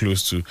somewhere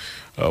close to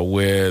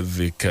where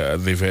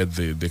they've heard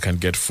they can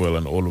get fuel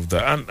and all of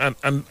that,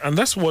 and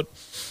that's what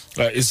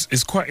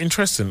is quite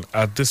interesting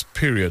at this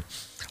period.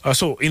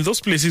 So in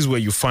those places where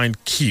you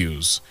find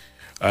queues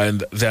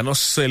and they're not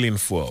selling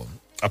fuel,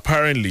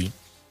 apparently,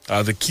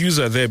 the queues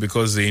are there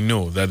because they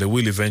know that they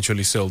will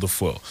eventually sell the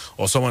fuel,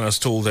 or someone has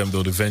told them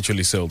they'll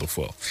eventually sell the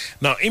fuel.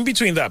 Now, in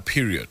between that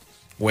period,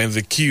 when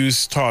the queues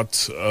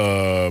start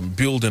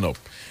building up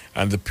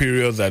and the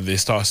period that they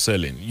start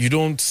selling, you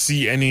don't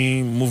see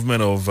any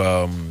movement of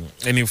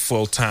any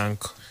fuel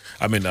tank,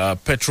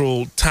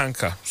 petrol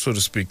tanker, so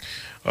to speak,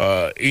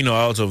 in or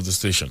out of the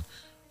station.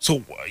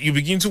 So you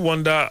begin to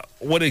wonder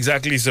what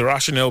exactly is the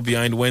rationale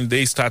behind when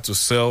they start to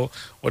sell.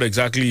 What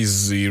exactly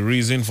is the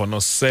reason for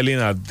not selling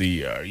at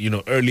the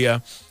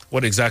earlier?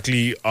 What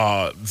exactly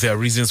are their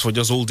reasons for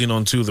just holding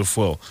on to the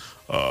fuel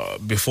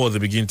before they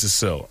begin to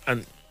sell?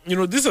 And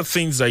these are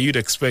things that you'd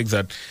expect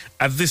that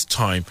at this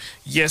time,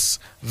 yes,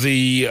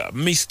 the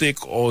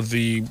mistake or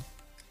the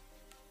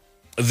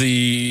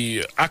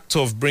act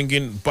of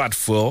bringing bad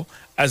fuel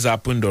has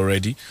happened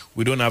already.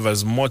 We don't have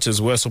as much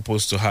as we're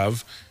supposed to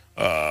have.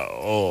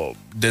 Or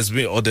there's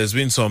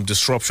been some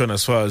disruption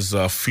as far as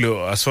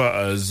flow, as far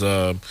as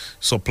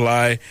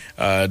supply,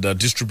 the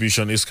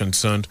distribution is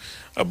concerned.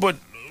 But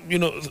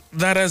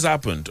that has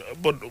happened.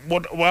 But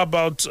what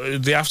about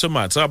the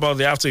aftermath? How about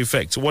the after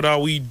effects? What are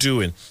we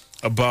doing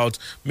about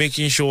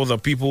making sure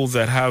that people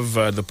that have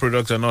the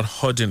product are not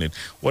hoarding it?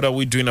 What are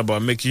we doing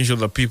about making sure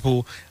that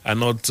people are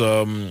not,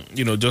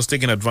 just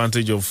taking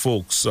advantage of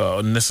folks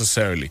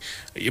unnecessarily?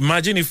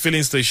 Imagine if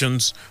filling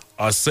stations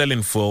are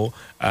selling fuel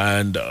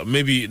and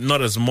maybe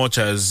not as much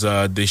as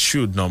they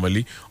should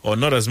normally, or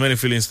not as many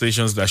filling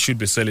stations that should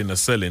be selling are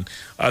selling.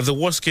 The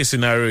worst case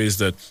scenario is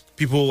that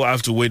people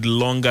have to wait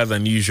longer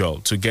than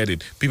usual to get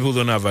it. People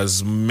don't have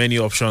as many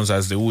options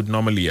as they would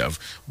normally have.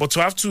 But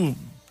to have to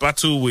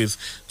battle with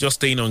just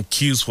staying on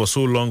queues for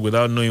so long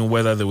without knowing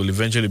whether they will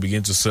eventually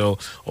begin to sell,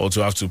 or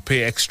to have to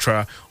pay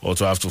extra, or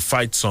to have to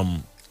fight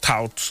some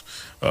tout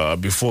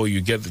before you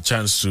get the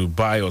chance to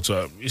buy, or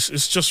to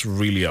it's just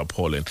really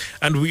appalling.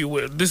 And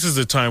this is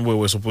the time where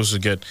we're supposed to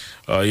get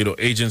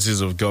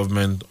agencies of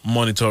government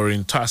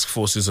monitoring, task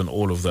forces and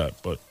all of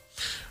that. But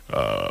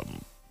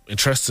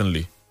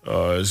interestingly,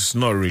 it's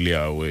not really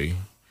our way.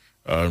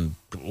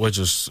 We're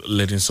just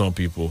letting some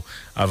people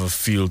have a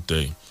field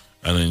day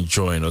and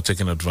enjoying or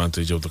taking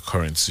advantage of the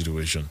current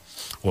situation.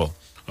 Well,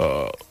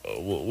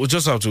 we'll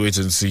just have to wait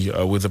and see.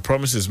 With the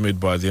promises made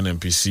by the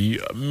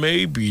NNPC,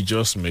 maybe,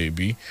 just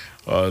maybe,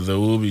 there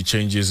will be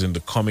changes in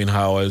the coming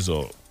hours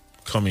or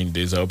coming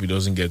days. I hope it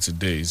doesn't get to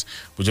days.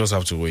 We'll just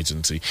have to wait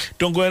and see.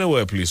 Don't go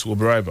anywhere, please. We'll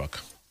be right back.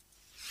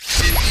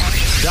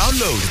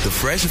 Download the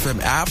Fresh FM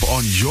app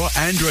on your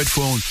Android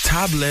phone,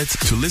 tablet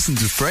to listen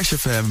to Fresh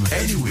FM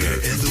anywhere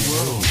in the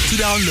world. To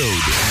download,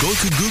 go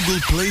to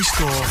Google Play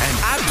Store and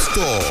App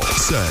Store.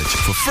 Search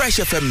for Fresh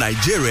FM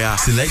Nigeria,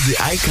 select the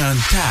icon,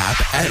 tap,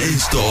 and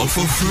install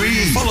for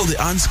free. Follow the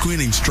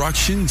on-screen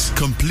instructions,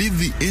 complete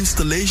the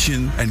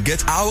installation, and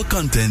get our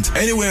content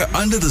anywhere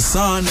under the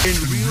sun in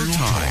real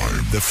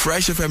time. The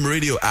Fresh FM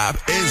radio app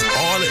is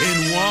all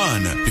in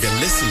one. You can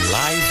listen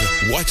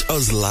live, watch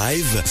us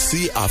live,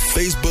 see our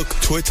Facebook,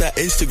 Twitter,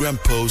 Instagram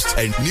posts,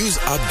 and news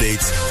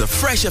updates. The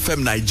Fresh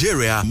FM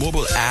Nigeria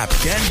mobile app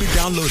can be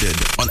downloaded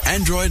on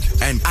Android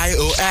and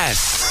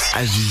iOS.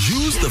 As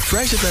you use the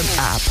Fresh FM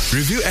app,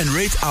 review and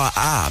rate our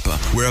app.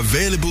 We're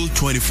available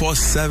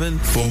 24/7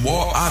 for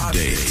more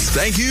updates.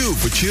 Thank you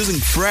for choosing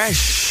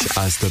Fresh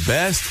as the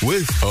best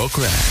with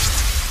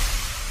Oakrest.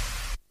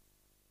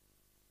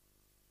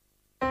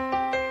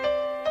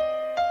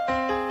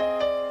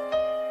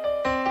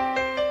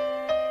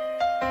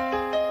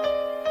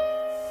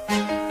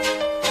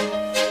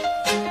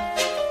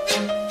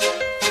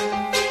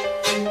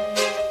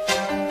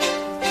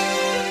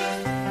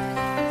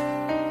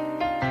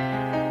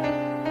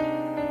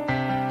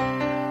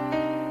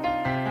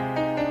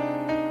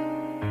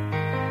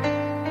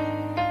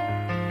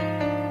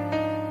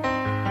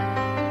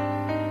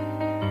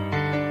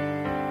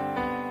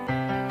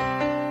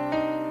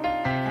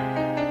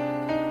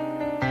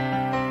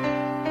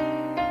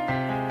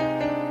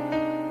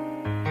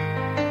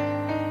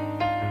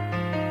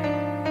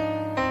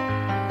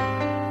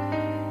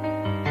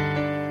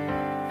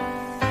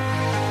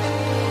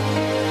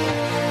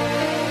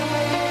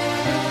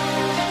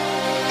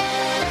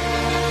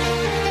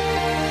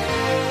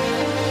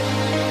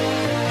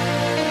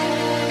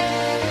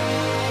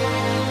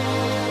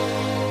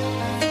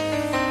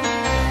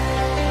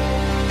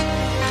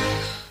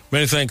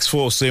 Many thanks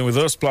for staying with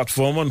us.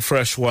 Platform on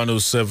Fresh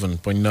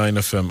 107.9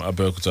 FM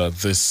Abeokuta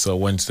this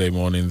Wednesday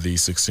morning, the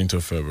 16th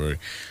of February,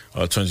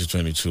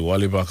 2022.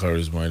 Wale Bakar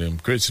is my name.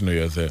 Great to know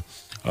you're there,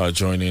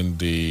 joining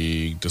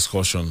the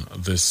discussion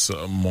this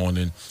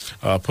morning.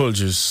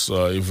 Apologies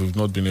if we've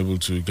not been able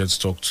to get to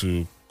talk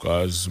to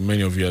as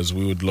many of you as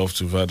we would love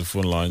to via the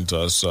phone lines,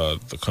 as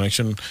the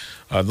connection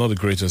not the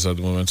greatest at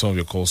the moment. Some of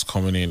your calls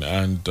coming in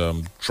and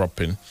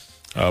dropping.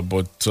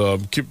 But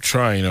keep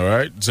trying, all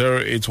right?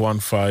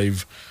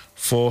 0815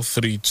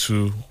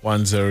 432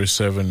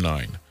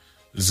 1079.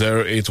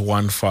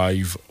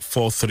 0815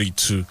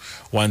 432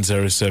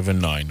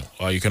 1079.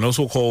 You can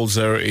also call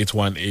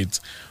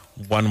 0818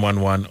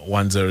 111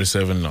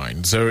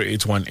 1079.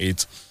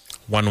 0818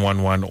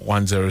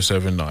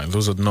 111-1079.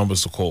 Those are the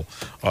numbers to call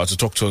to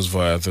talk to us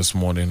via this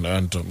morning.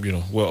 And,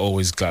 we're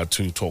always glad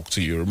to talk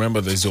to you. Remember,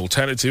 there's the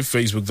alternative,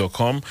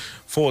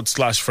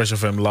 facebook.com/Fresh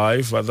FM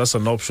Live. That's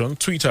an option.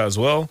 Twitter as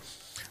well,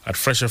 at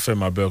Fresh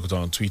FM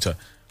Abeokuta on Twitter.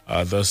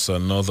 That's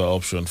another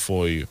option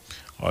for you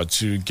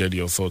to get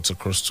your thoughts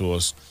across to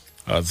us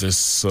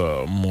this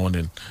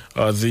morning.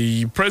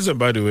 The president,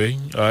 by the way,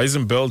 is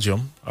in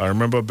Belgium. I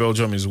remember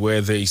Belgium is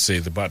where they say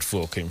the bat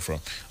fuel came from.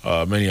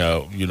 Many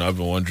are, I've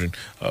been wondering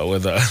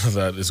whether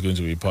that is going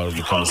to be part of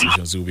the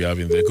conversations we'll be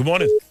having there. Good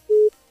morning.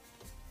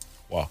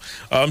 Wow.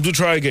 Do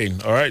try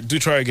again. All right. Do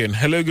try again.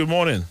 Hello. Good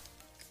morning.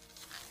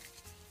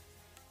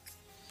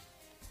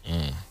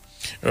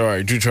 All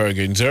right, do try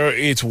again.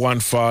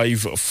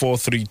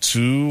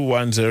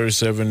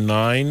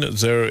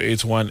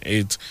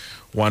 0815-432-1079,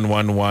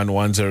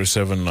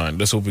 0818-111-1079.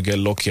 Let's hope we get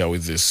luckier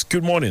with this.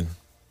 Good morning.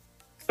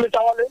 Mr.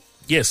 Wale?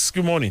 Yes,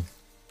 good morning.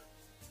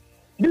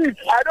 Please,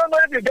 I don't know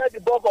if you get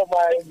the bulk of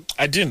my...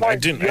 I didn't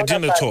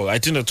at all.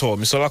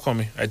 Mr.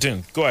 Lakomi, I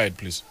didn't. Go ahead,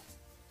 please.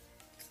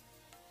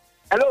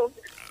 Hello?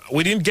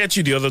 We didn't get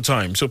you the other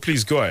time, so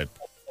please go ahead.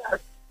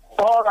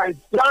 All right.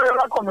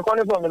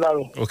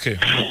 Okay.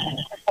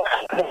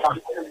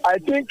 I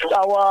think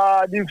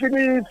the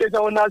filling station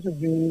owners should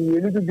be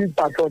a little bit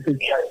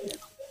patriotic.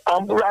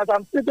 As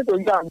I'm speaking to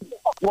you, I'm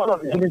one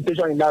of the filling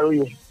stations in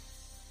Naroyo.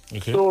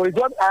 Okay. So it's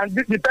one, and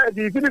the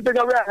filling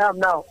station where I am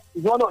now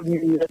is one of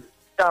the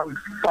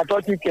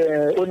patriotic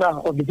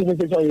owner of the filling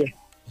station here.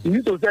 He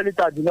used to sell it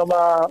at the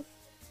normal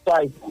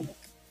price.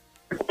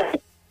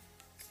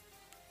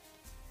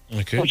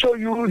 Okay. To show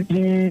you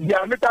the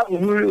meter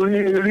will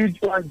reach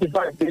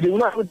 125. They will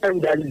not tell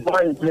you that it's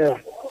one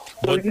there.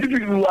 So if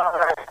you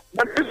are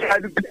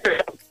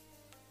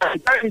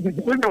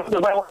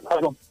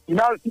you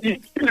now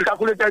see you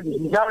calculated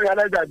you now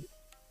realize that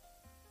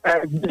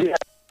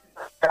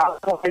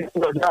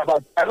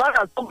but as long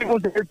as some people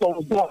say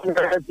from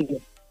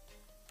 250.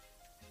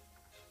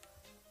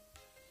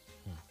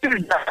 I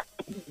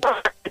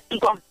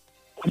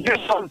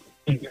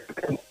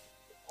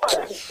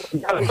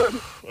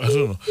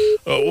don't know.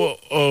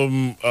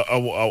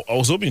 I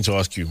was hoping to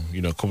ask you,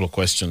 a couple of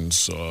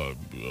questions,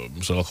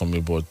 Mr. Lakomi,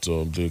 but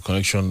the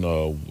connection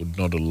would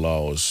not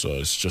allow us.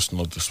 It's just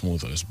not the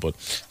smoothest. But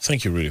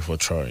thank you really for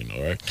trying.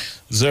 All right,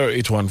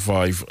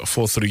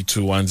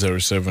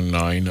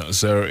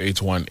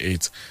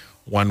 0815-432-1079,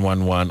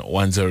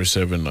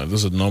 0818-111-1079.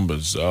 Those are the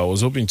numbers. I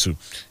was hoping to,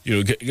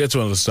 get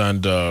to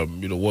understand,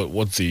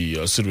 what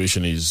the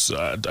situation is.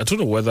 I don't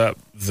know whether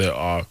there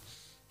are.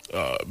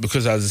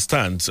 Because as it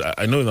stands,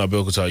 I know in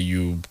Abeokuta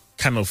you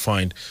cannot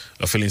find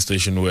a filling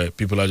station where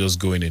people are just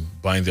going in,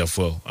 buying their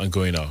fuel and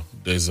going out.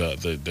 There's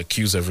the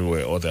queues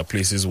everywhere, or there are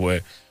places where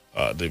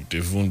they've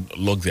even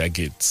locked their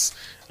gates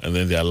and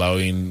then they're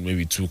allowing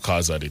maybe 2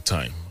 cars at a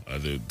time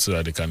so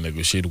that they can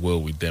negotiate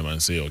well with them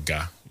and say, "Oh,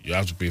 God, you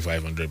have to pay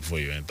 500 before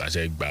you enter." That's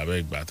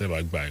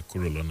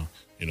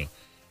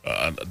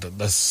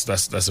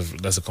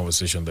a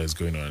conversation that's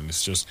going on, and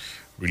it's just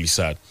really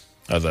sad.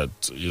 That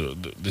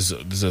these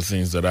are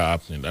things that are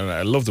happening, and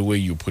I love the way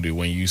you put it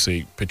when you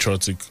say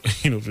patriotic,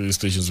 filling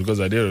stations, because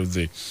at the end of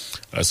the day,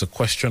 it's a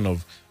question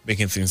of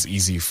making things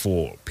easy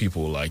for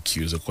people like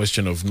you. It's a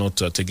question of not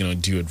taking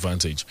undue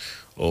advantage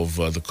of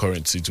the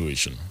current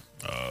situation.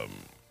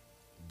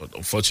 But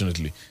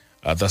unfortunately,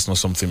 that's not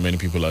something many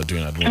people are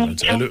doing at the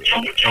moment. Hello.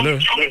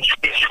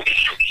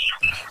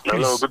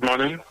 Hello, good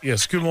morning.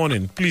 Yes, good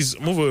morning. Please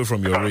move away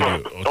from your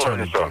radio or turn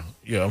it down.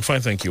 Yeah, I'm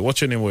fine, thank you.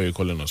 What's your name? Where are you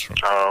calling us from?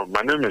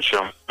 My name is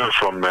Shyam. I'm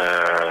from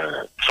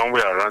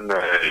somewhere around...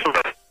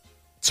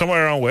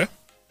 somewhere around where?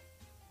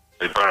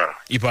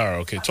 Ibara.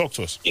 Okay. Talk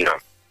to us. Yeah.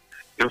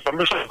 The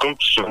information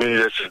comes to me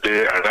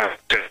yesterday around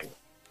 10.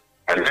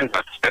 I think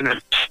that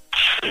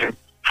NMC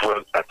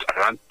was at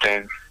around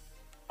 10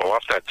 or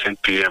after 10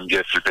 p.m.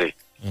 yesterday.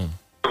 So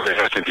they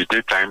had in the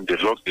daytime, they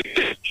locked the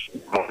gate,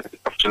 morning,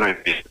 afternoon,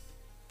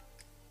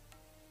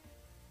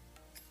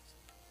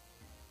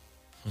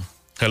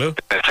 Hello?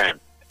 time.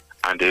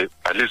 And they,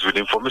 at least with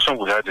the information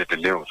we had in the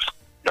news,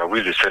 that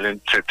we were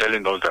telling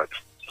us that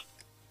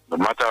no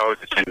matter how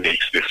the thing is,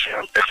 they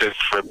have excess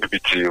for maybe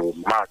till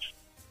March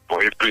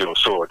or April or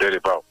so or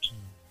thereabouts.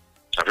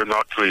 I don't know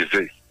how true is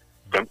this.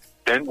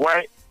 Then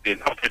why they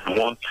not be the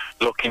one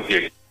locking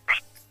the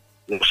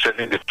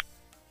selling the...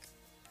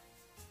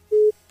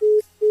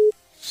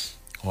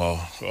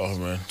 Wow. Oh,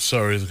 man.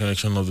 Sorry, the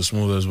connection not the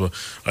smoothest, but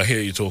I hear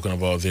you talking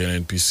about the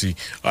NNPC.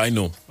 I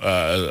know,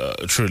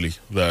 truly,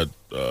 that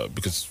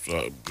because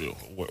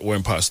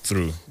when passed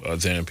through the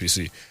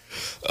NNPC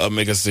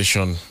mega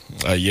station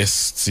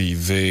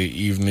yesterday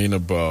evening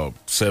about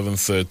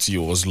 7:30, it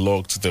was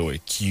locked. There were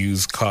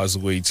queues, cars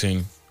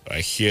waiting. I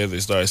hear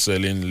they started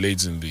selling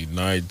late in the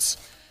night.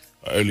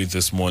 Early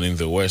this morning,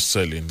 they were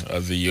selling.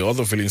 The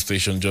other filling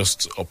station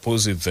just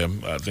opposite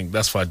them, I think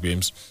that's Fat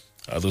Beams.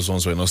 Those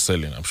ones were not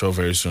selling. I'm sure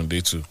very soon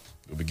they too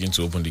will begin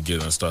to open the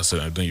gate and start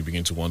selling. Then you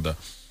begin to wonder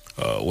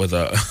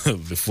whether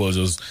the fuel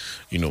just,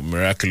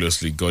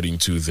 miraculously got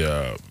into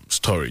their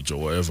storage or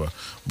whatever.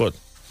 But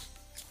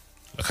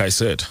like I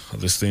said,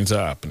 these things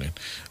are happening.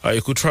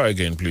 You could try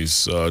again,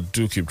 please.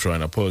 Do keep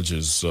trying.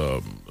 Apologies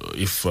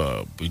if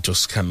we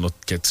just cannot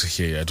get to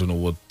hear. I don't know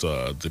what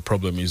the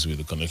problem is with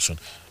the connection.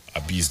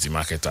 Abuse the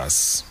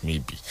marketers,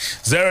 maybe.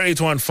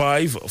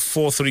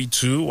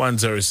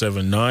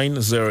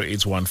 0815-432-1079,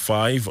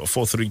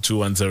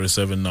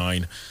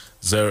 0815-432-1079,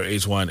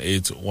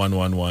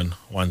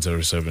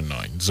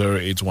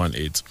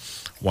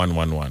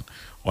 0818-111-1079,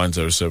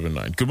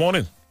 0818-111-1079. Good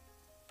morning.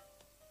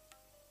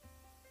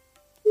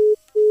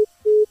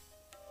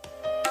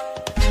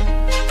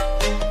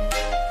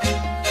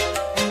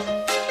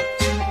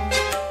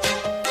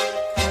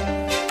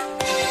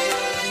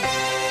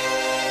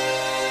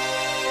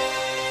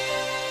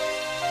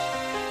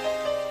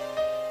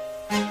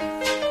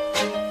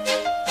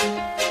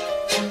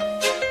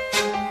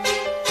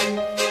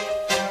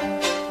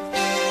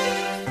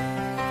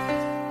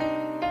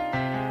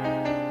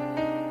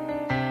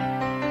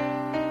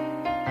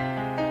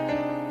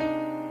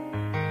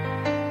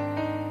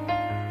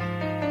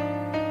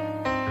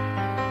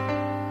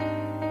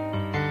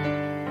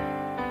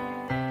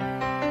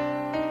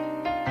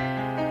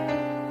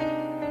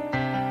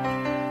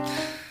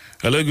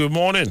 Hello, good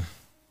morning.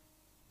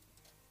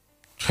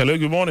 Hello,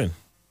 good morning.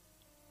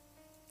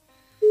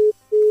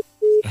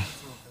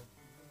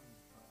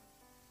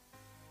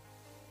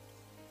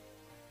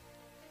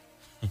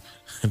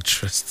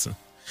 Interesting.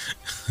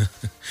 It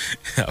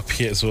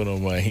appears one of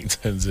my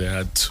interns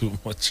had too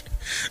much.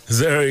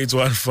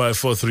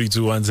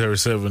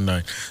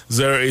 0815-432-1079,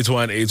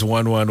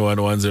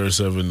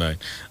 0818-111-1079.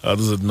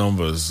 Those are the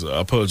numbers.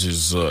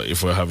 Apologies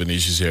if we're having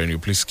issues hearing you.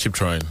 Please keep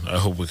trying. I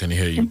hope we can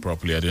hear you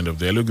properly at the end of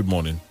the day. Hello, good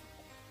morning.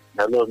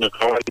 Hello,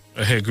 Mr.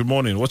 Hey, good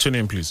morning. What's your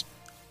name, please?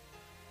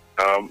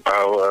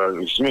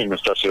 It's me,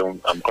 Mr.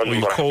 Seun. I'm calling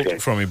you back called again.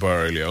 From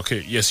Ibarra earlier.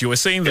 Okay, yes, you were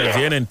saying that the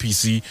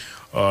NNPC,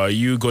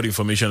 you got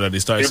information that they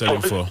started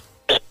selling for.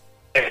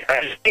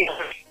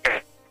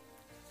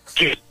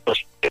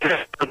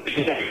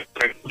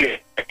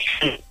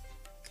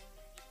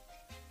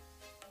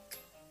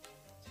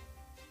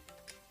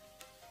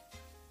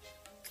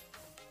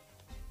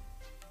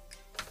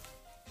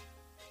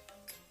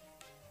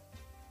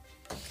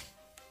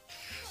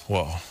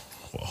 Wow.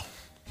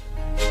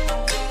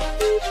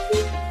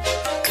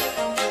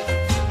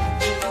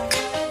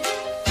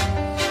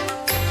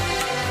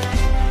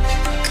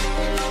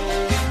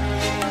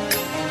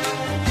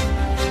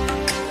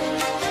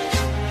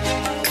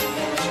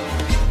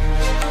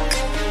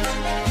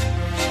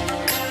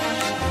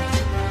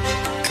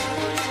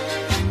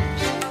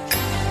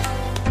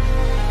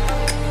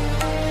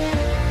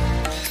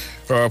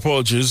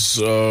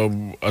 Apologies. I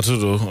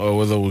don't know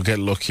whether we'll get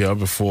luckier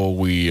before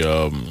we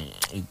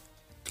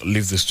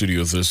leave the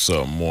studio this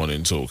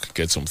morning to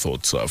get some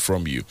thoughts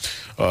from you.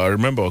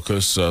 Remember, of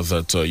course,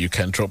 that you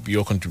can drop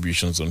your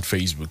contributions on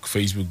Facebook,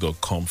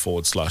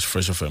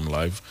 facebook.com/Fresh FM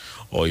Live,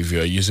 or if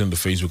you are using the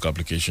Facebook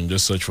application,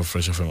 just search for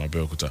Fresh FM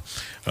Abeokuta,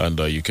 and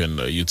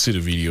you'd see the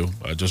video.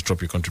 Just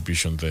drop your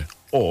contribution there,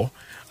 or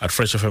at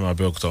Fresh FM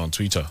Abeokuta on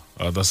Twitter.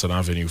 That's an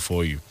avenue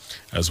for you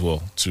as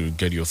well to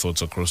get your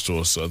thoughts across to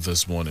us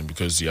this morning,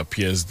 because it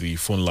appears the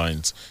phone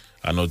lines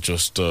are not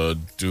just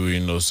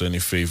doing us any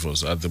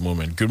favors at the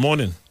moment. Good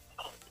morning.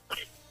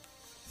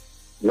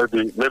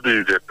 Maybe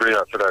it's a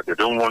prayer so that they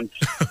don't want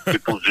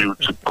people view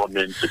to come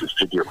into the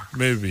studio.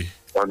 Maybe.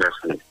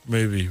 Honestly.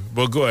 Maybe.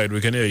 But go ahead, we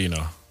can hear you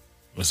now,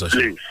 Mr.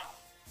 Please.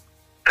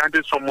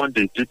 Can't someone,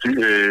 the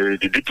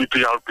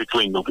DPPR people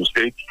in Ogun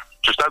State,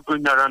 to start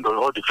going around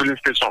all the filling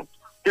stations?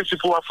 These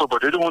people are for,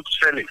 but they don't want to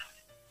sell it.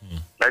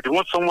 Like they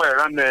want somewhere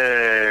around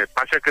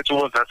Paseke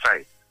towards that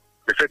side.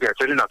 They said they are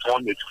selling at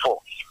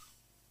 184.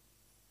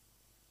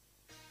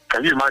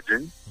 Can you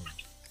imagine?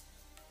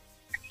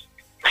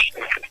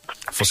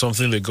 For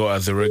something they got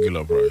at the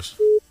regular price.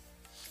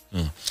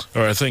 All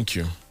right, thank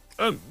you.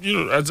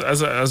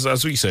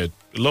 As we said,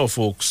 a lot of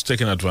folks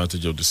taking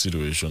advantage of the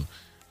situation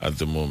at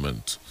the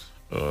moment.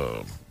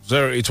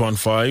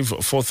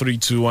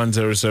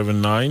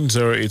 0815-432-1079,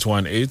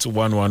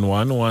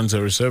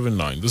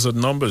 0818-111-1079. Those are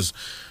the numbers.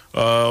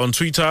 On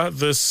Twitter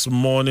this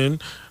morning,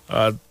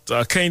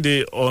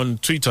 Kende on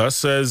Twitter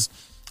says,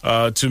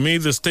 to me,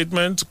 the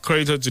statement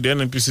credited to the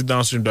NNPC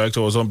downstream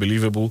director was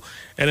unbelievable.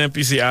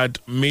 NNPC had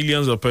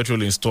millions of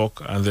petrol in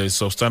stock and there is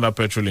substandard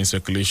petrol in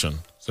circulation,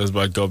 says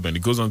by government.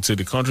 It goes on to say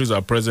the countries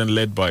are present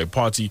led by a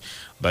party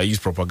that use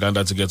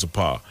propaganda to get to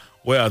power.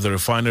 Where are the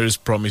refineries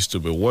promised to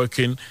be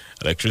working?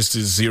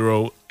 Electricity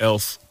zero,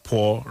 health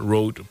poor,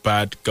 road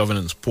bad,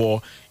 governance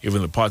poor.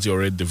 Even the party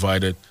already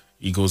divided.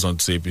 He goes on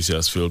to say APC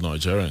has failed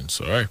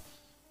Nigerians. All right.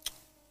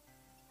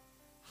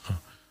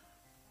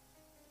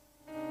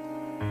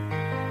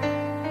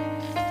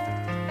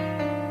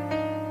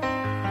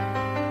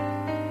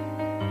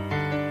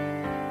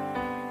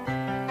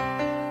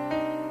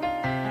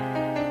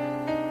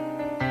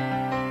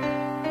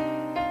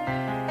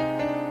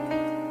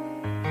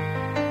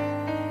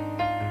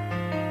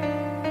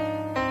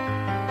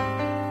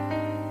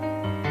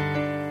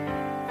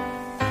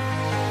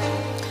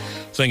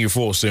 Thank you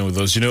for staying with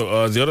us.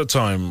 The other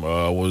time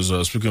I was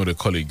speaking with a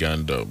colleague,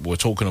 and we're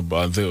talking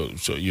about,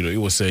 he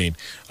was saying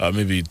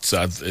maybe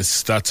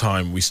it's that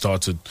time we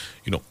started,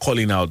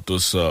 calling out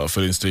those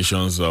filling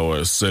stations that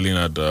were selling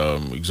at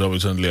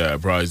exorbitantly high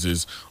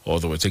prices, or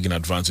that were taking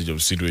advantage of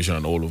the situation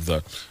and all of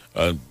that.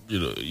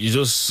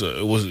 You're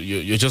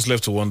just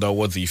left to wonder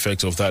what the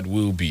effect of that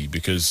will be,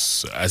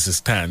 because as it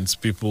stands,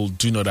 people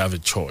do not have a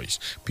choice.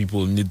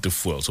 People need the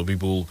fuel, so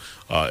people,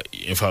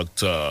 in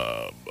fact,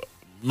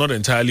 not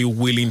entirely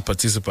willing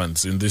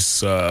participants in this,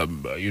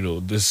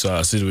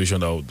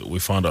 situation that we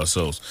found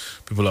ourselves.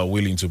 People are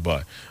willing to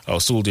buy. I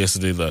was told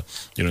yesterday that,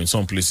 in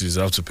some places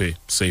you have to pay,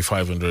 say,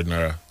 500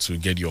 naira to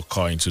get your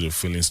car into the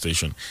filling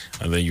station,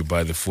 and then you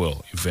buy the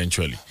fuel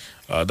eventually.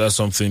 That's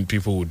something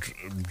people would,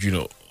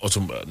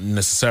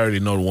 necessarily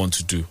not want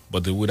to do,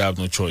 but they would have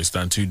no choice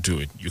than to do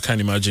it. You can't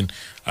imagine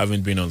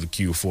having been on the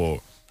queue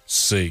for,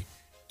 say,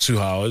 2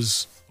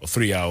 hours or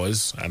 3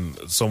 hours, and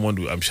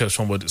I'm sure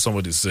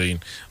somebody's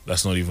saying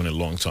that's not even a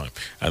long time,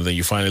 and then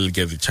you finally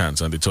get the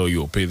chance and they tell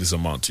you, pay this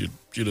amount, you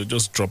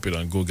just drop it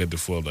and go get the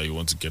fuel that you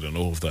want to get and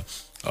all of that.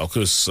 Of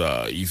course,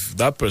 if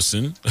that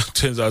person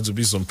turns out to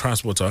be some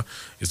transporter,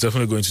 it's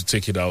definitely going to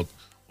take it out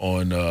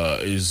on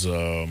his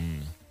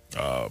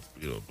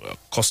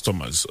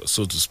customers,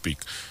 so to speak.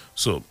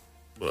 So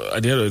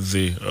at the end of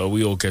the day,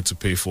 we all get to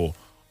pay for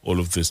all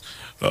of this.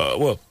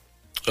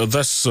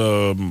 That's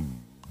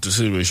the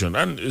situation,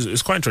 and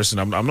it's quite interesting.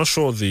 I'm not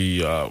sure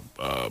the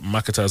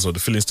marketers or the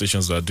filling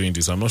stations that are doing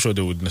this, I'm not sure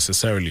they would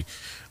necessarily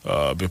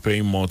be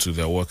paying more to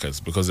their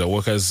workers, because their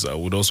workers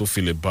would also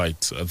feel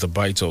the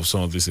bite of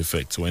some of this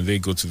effect. When they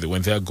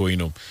when they are going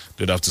home,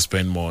 they'd have to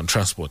spend more on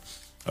transport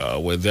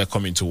when they're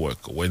coming to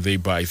work, when they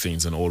buy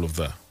things and all of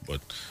that.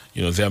 But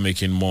they're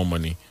making more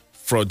money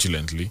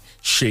fraudulently,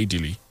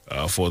 shadily,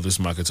 for these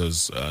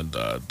marketers, and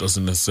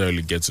doesn't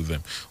necessarily get to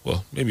them.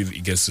 Well, maybe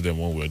it gets to them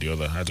one way or the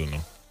other, I don't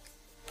know.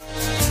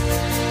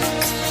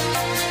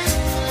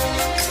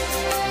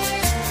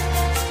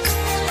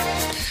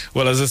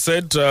 Well, as I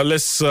said,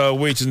 let's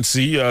wait and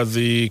see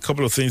the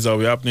couple of things that will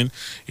be happening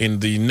in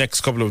the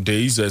next couple of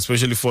days,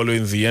 especially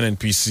following the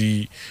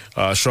NNPC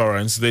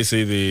assurance. They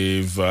say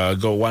they've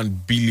got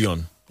 1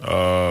 billion.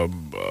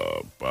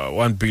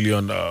 1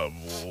 billion.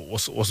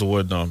 What's the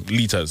word now?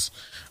 Liters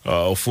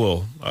of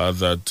fuel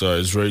that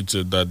is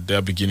rated, that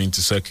they're beginning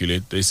to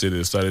circulate. They say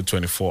they started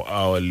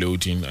 24-hour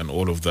loading and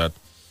all of that,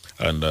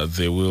 and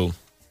they will.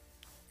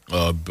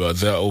 But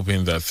they're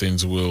hoping that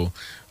things will,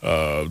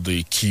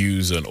 the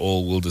queues and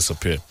all will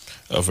disappear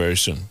very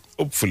soon.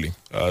 Hopefully,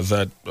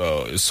 that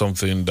is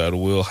something that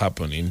will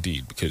happen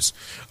indeed, because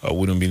it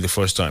wouldn't be the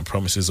first time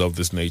promises of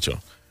this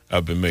nature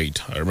have been made.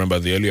 I remember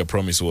the earlier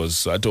promise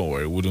was, don't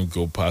worry, it wouldn't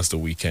go past the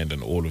weekend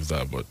and all of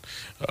that, but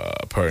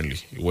apparently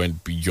it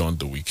went beyond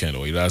the weekend,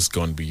 or it has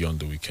gone beyond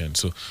the weekend.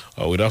 So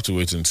we'd have to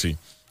wait and see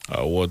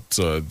what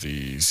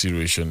the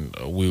situation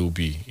will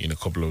be in a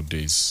couple of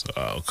days.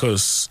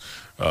 Because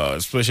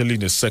especially in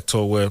the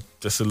sector where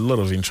there's a lot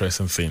of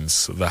interesting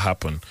things that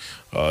happen,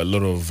 a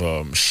lot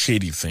of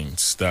shady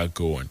things that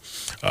go on.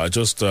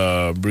 Just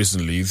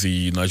recently,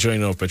 the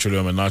Nigerian Union of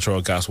Petroleum and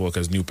Natural Gas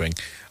Workers, NUPENG,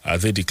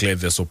 they declared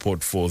their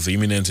support for the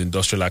imminent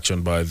industrial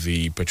action by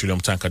the petroleum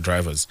tanker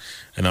drivers,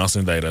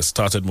 announcing that it has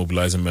started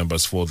mobilizing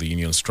members for the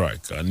union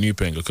strike.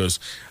 NUPENG, of course,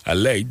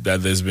 alleged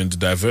that there's been the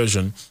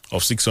diversion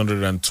of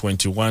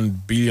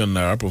 621 billion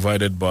naira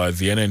provided by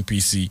the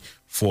NNPC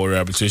for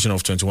rehabilitation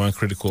of 21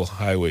 critical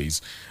highways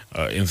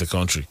in the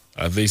country.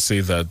 They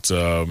say that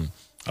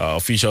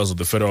officials of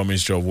the Federal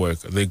Ministry of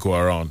Work, they go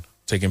around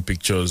taking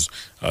pictures,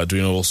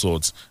 doing all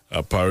sorts,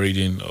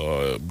 parading,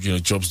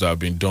 jobs that have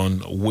been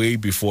done way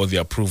before the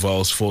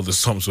approvals for the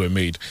sums were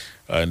made,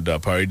 and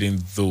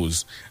parading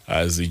those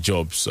as the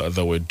jobs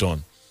that were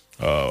done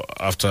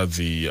after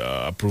the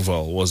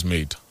approval was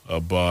made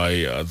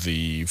by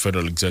the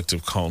Federal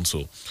Executive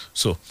Council.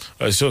 So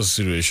it's just a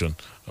situation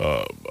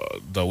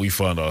that we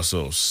find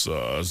ourselves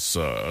as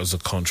a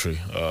country.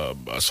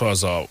 As far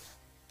as our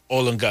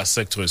oil and gas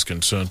sector is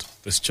concerned,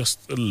 there's just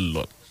a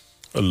lot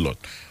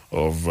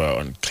of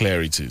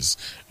unclarities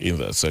in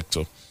that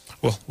sector.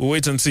 Well, we'll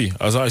wait and see.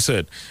 As I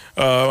said,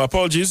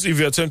 apologies if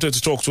you attempted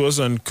to talk to us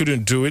and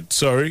couldn't do it.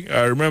 Sorry.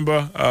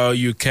 Remember,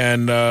 you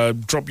can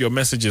drop your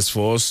messages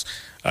for us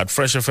at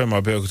Fresh FM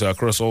Abeokuta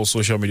across all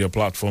social media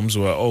platforms.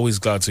 We're always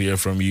glad to hear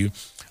from you.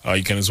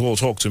 You can as well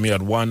talk to me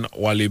at one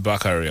Wale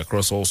Bakari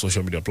across all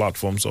social media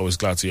platforms. Always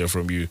glad to hear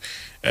from you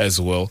as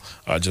well.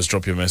 Just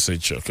drop your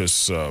message,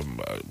 because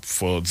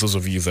for those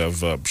of you that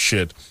have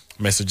shared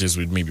messages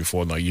with me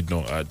before now,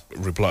 I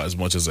reply as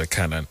much as I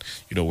can, and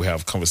we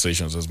have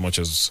conversations as much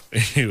as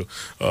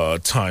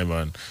time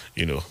and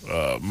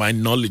my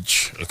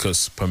knowledge,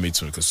 because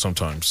permits me, because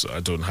sometimes I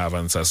don't have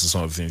answers to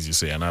some of the things you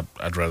say, and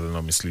I'd rather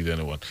not mislead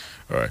anyone.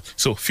 All right,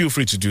 so feel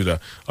free to do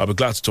that. I'll be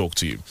glad to talk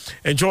to you.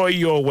 Enjoy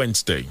your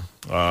Wednesday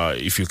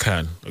if you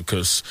can,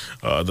 because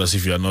that's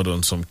if you are not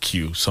on some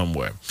queue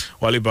somewhere.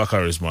 Wale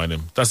Bakar is my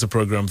name. That's the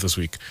program this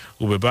week.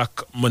 We'll be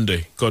back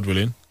Monday, God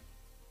willing.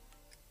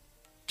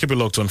 Keep it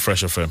locked on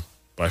Fresh FM.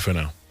 Bye for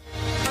now.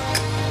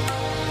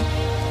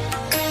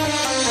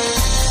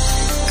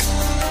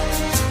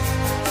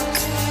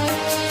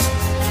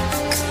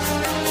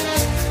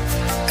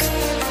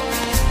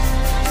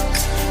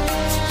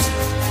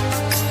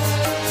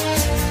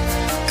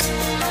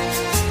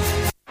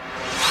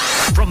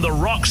 From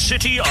the rock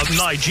city of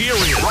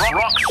Nigeria.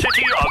 Rock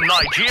city of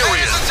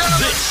Nigeria.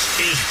 This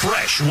is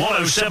Fresh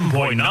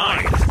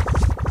 107.9.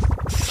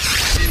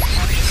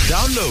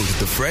 Download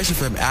the Fresh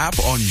FM app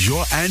on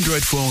your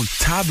Android phone,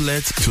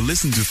 tablet to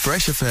listen to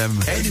Fresh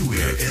FM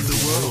anywhere in the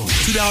world.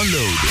 To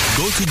download,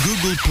 go to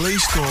Google Play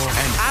Store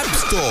and App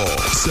Store.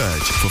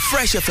 Search for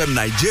Fresh FM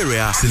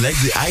Nigeria, select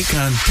the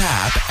icon,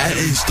 tap, and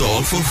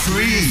install for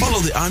free. Follow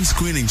the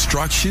on-screen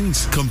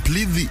instructions,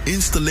 complete the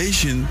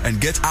installation,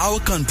 and get our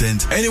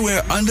content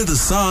anywhere under the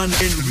sun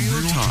in real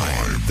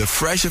time. The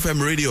Fresh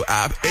FM radio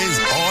app is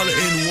all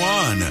in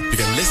one. You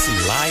can listen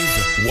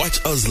live,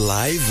 watch us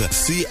live,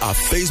 see our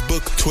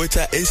Facebook,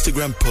 Twitter,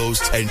 Instagram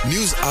posts, and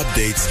news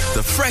updates.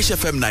 The Fresh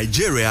FM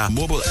Nigeria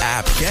mobile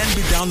app can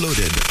be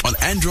downloaded on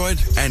Android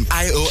and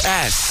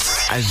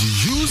iOS. As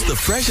you use the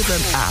Fresh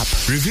FM app,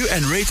 review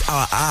and rate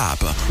our app.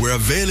 We're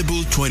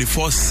available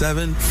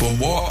 24/7 for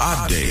more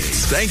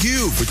updates. Thank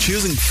you for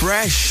choosing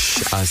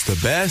Fresh as the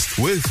best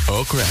with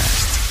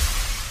Oakrest.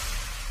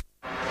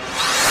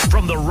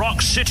 From the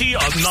rock city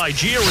of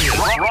Nigeria.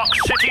 Rock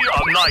city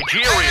of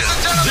Nigeria.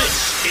 This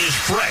is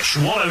Fresh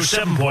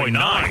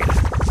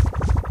 107.9.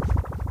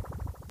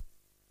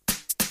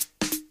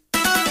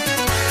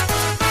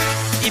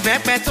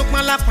 Ìbẹ́pẹ tó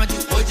pọ́n lápọ̀jù.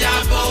 Ó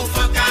jábọ́ ó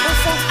fọ́nká. Ó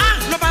fọ́n á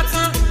ló bá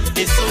tán.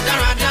 Èso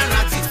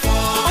dáradára ti fọ́.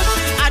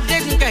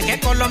 Adégún kẹ̀kẹ́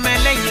kọ́ lọ́mọ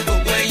ẹlẹ́yin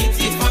gbogbo ẹyin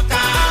ti fọ́nká.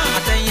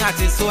 Àtẹ̀yìn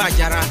àti èso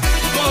àjàrà.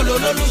 Bóòlù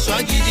olólùṣọ́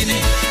gidi ni.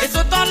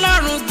 Èso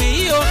tọ́lọ́run gbìn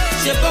yìí o.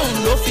 Ṣé bóun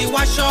ló fi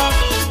wáṣọ?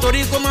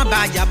 Torí kó má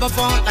bàa jábọ́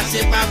fọ́n. La ṣe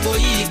pàgọ́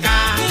yìí ká.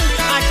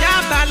 Àjà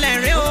balẹ̀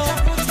rẹ o.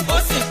 Ó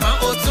sì pọ́n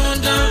ó tún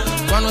dán.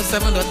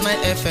 107.9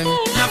 FM.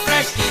 Na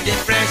fresh e dey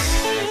fresh.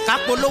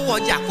 Kapolowo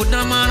ọjà kó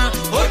dán mọ́rán.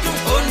 Ó dùn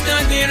ó ń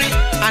dán gbinrin.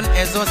 An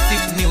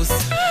exhaustive news.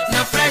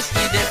 Na fresh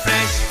e dey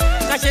fresh.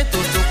 Káṣe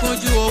tòótò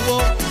kúnjú owó.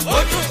 Ó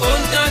dùn ó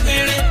ń dán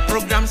gbinrin.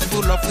 Programs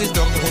full of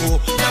wisdom o.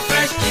 Na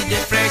fresh e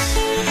dey fresh.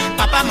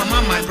 Papa, mama,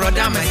 my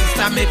brother, my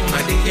sister, make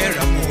my day hear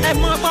am o. Ẹ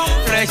mọ gbọ́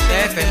Fresh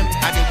FM.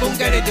 Àdìgún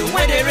gẹ́rẹ́dẹ̀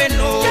wẹ́dẹ̀ rẹ̀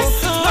nù.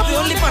 Wọ́n fi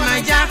only for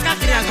Naija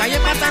káàkiri àgbáyé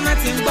pátá náà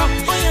ti ń gbọ́.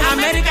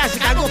 Amẹ́ríkà,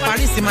 Chicago,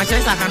 Paris,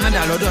 Manchester,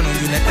 Canada, London,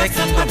 United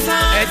Kingdom,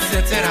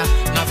 etc.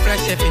 Na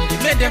Fresh FM dey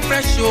make dem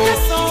fresh o.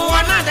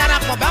 Wọ́n náà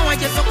darapọ̀ báwọn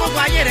jẹ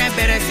sọ́kọ́gbọ́ ayé rẹ̀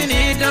bẹ̀rẹ̀ sí ní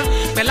dán.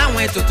 Pẹ̀lú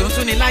àwọn ètò tó ń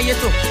tún ní láyé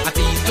tò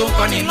àti èyí tó ń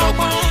kọ́ni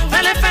lọ́gbọ́n.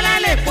 Fẹ́lẹ́fẹ́lẹ́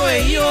lè po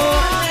èyí o.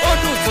 Ó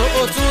dùn tó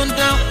o tún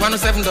dán.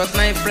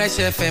 107.9 Fresh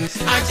FM.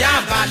 Ajá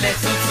balẹ̀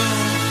tuntun.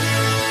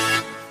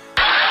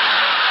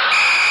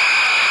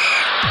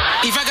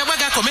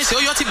 Ìfagagbága kọ̀mẹ́sì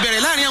Ọ̀yọ́ ti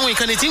bẹ̀rẹ̀ láàrin àwọn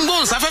ìkànnì tí ń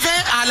gbóhùn sáfẹ́fẹ́.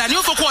 Ààlà ni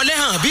ó fokú ọ̀lẹ́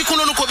hàn bí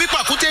kúnlónúkọ bí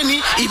pàkúté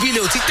ni.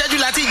 Ìbílẹ̀ ò ti tẹ́jú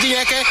láti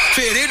jiyàn kẹ́.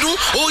 Fèrè dún,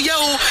 ó yẹ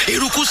o,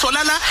 eruku sọ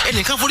lálá.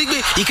 Ẹnìkan forí gbé,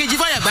 ìkejì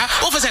fàyàgbá,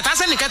 ó fẹsẹ̀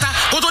tásẹ̀ nìkẹta.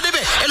 Kó tó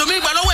débẹ̀, ẹlòmíì gbà lọ́wọ́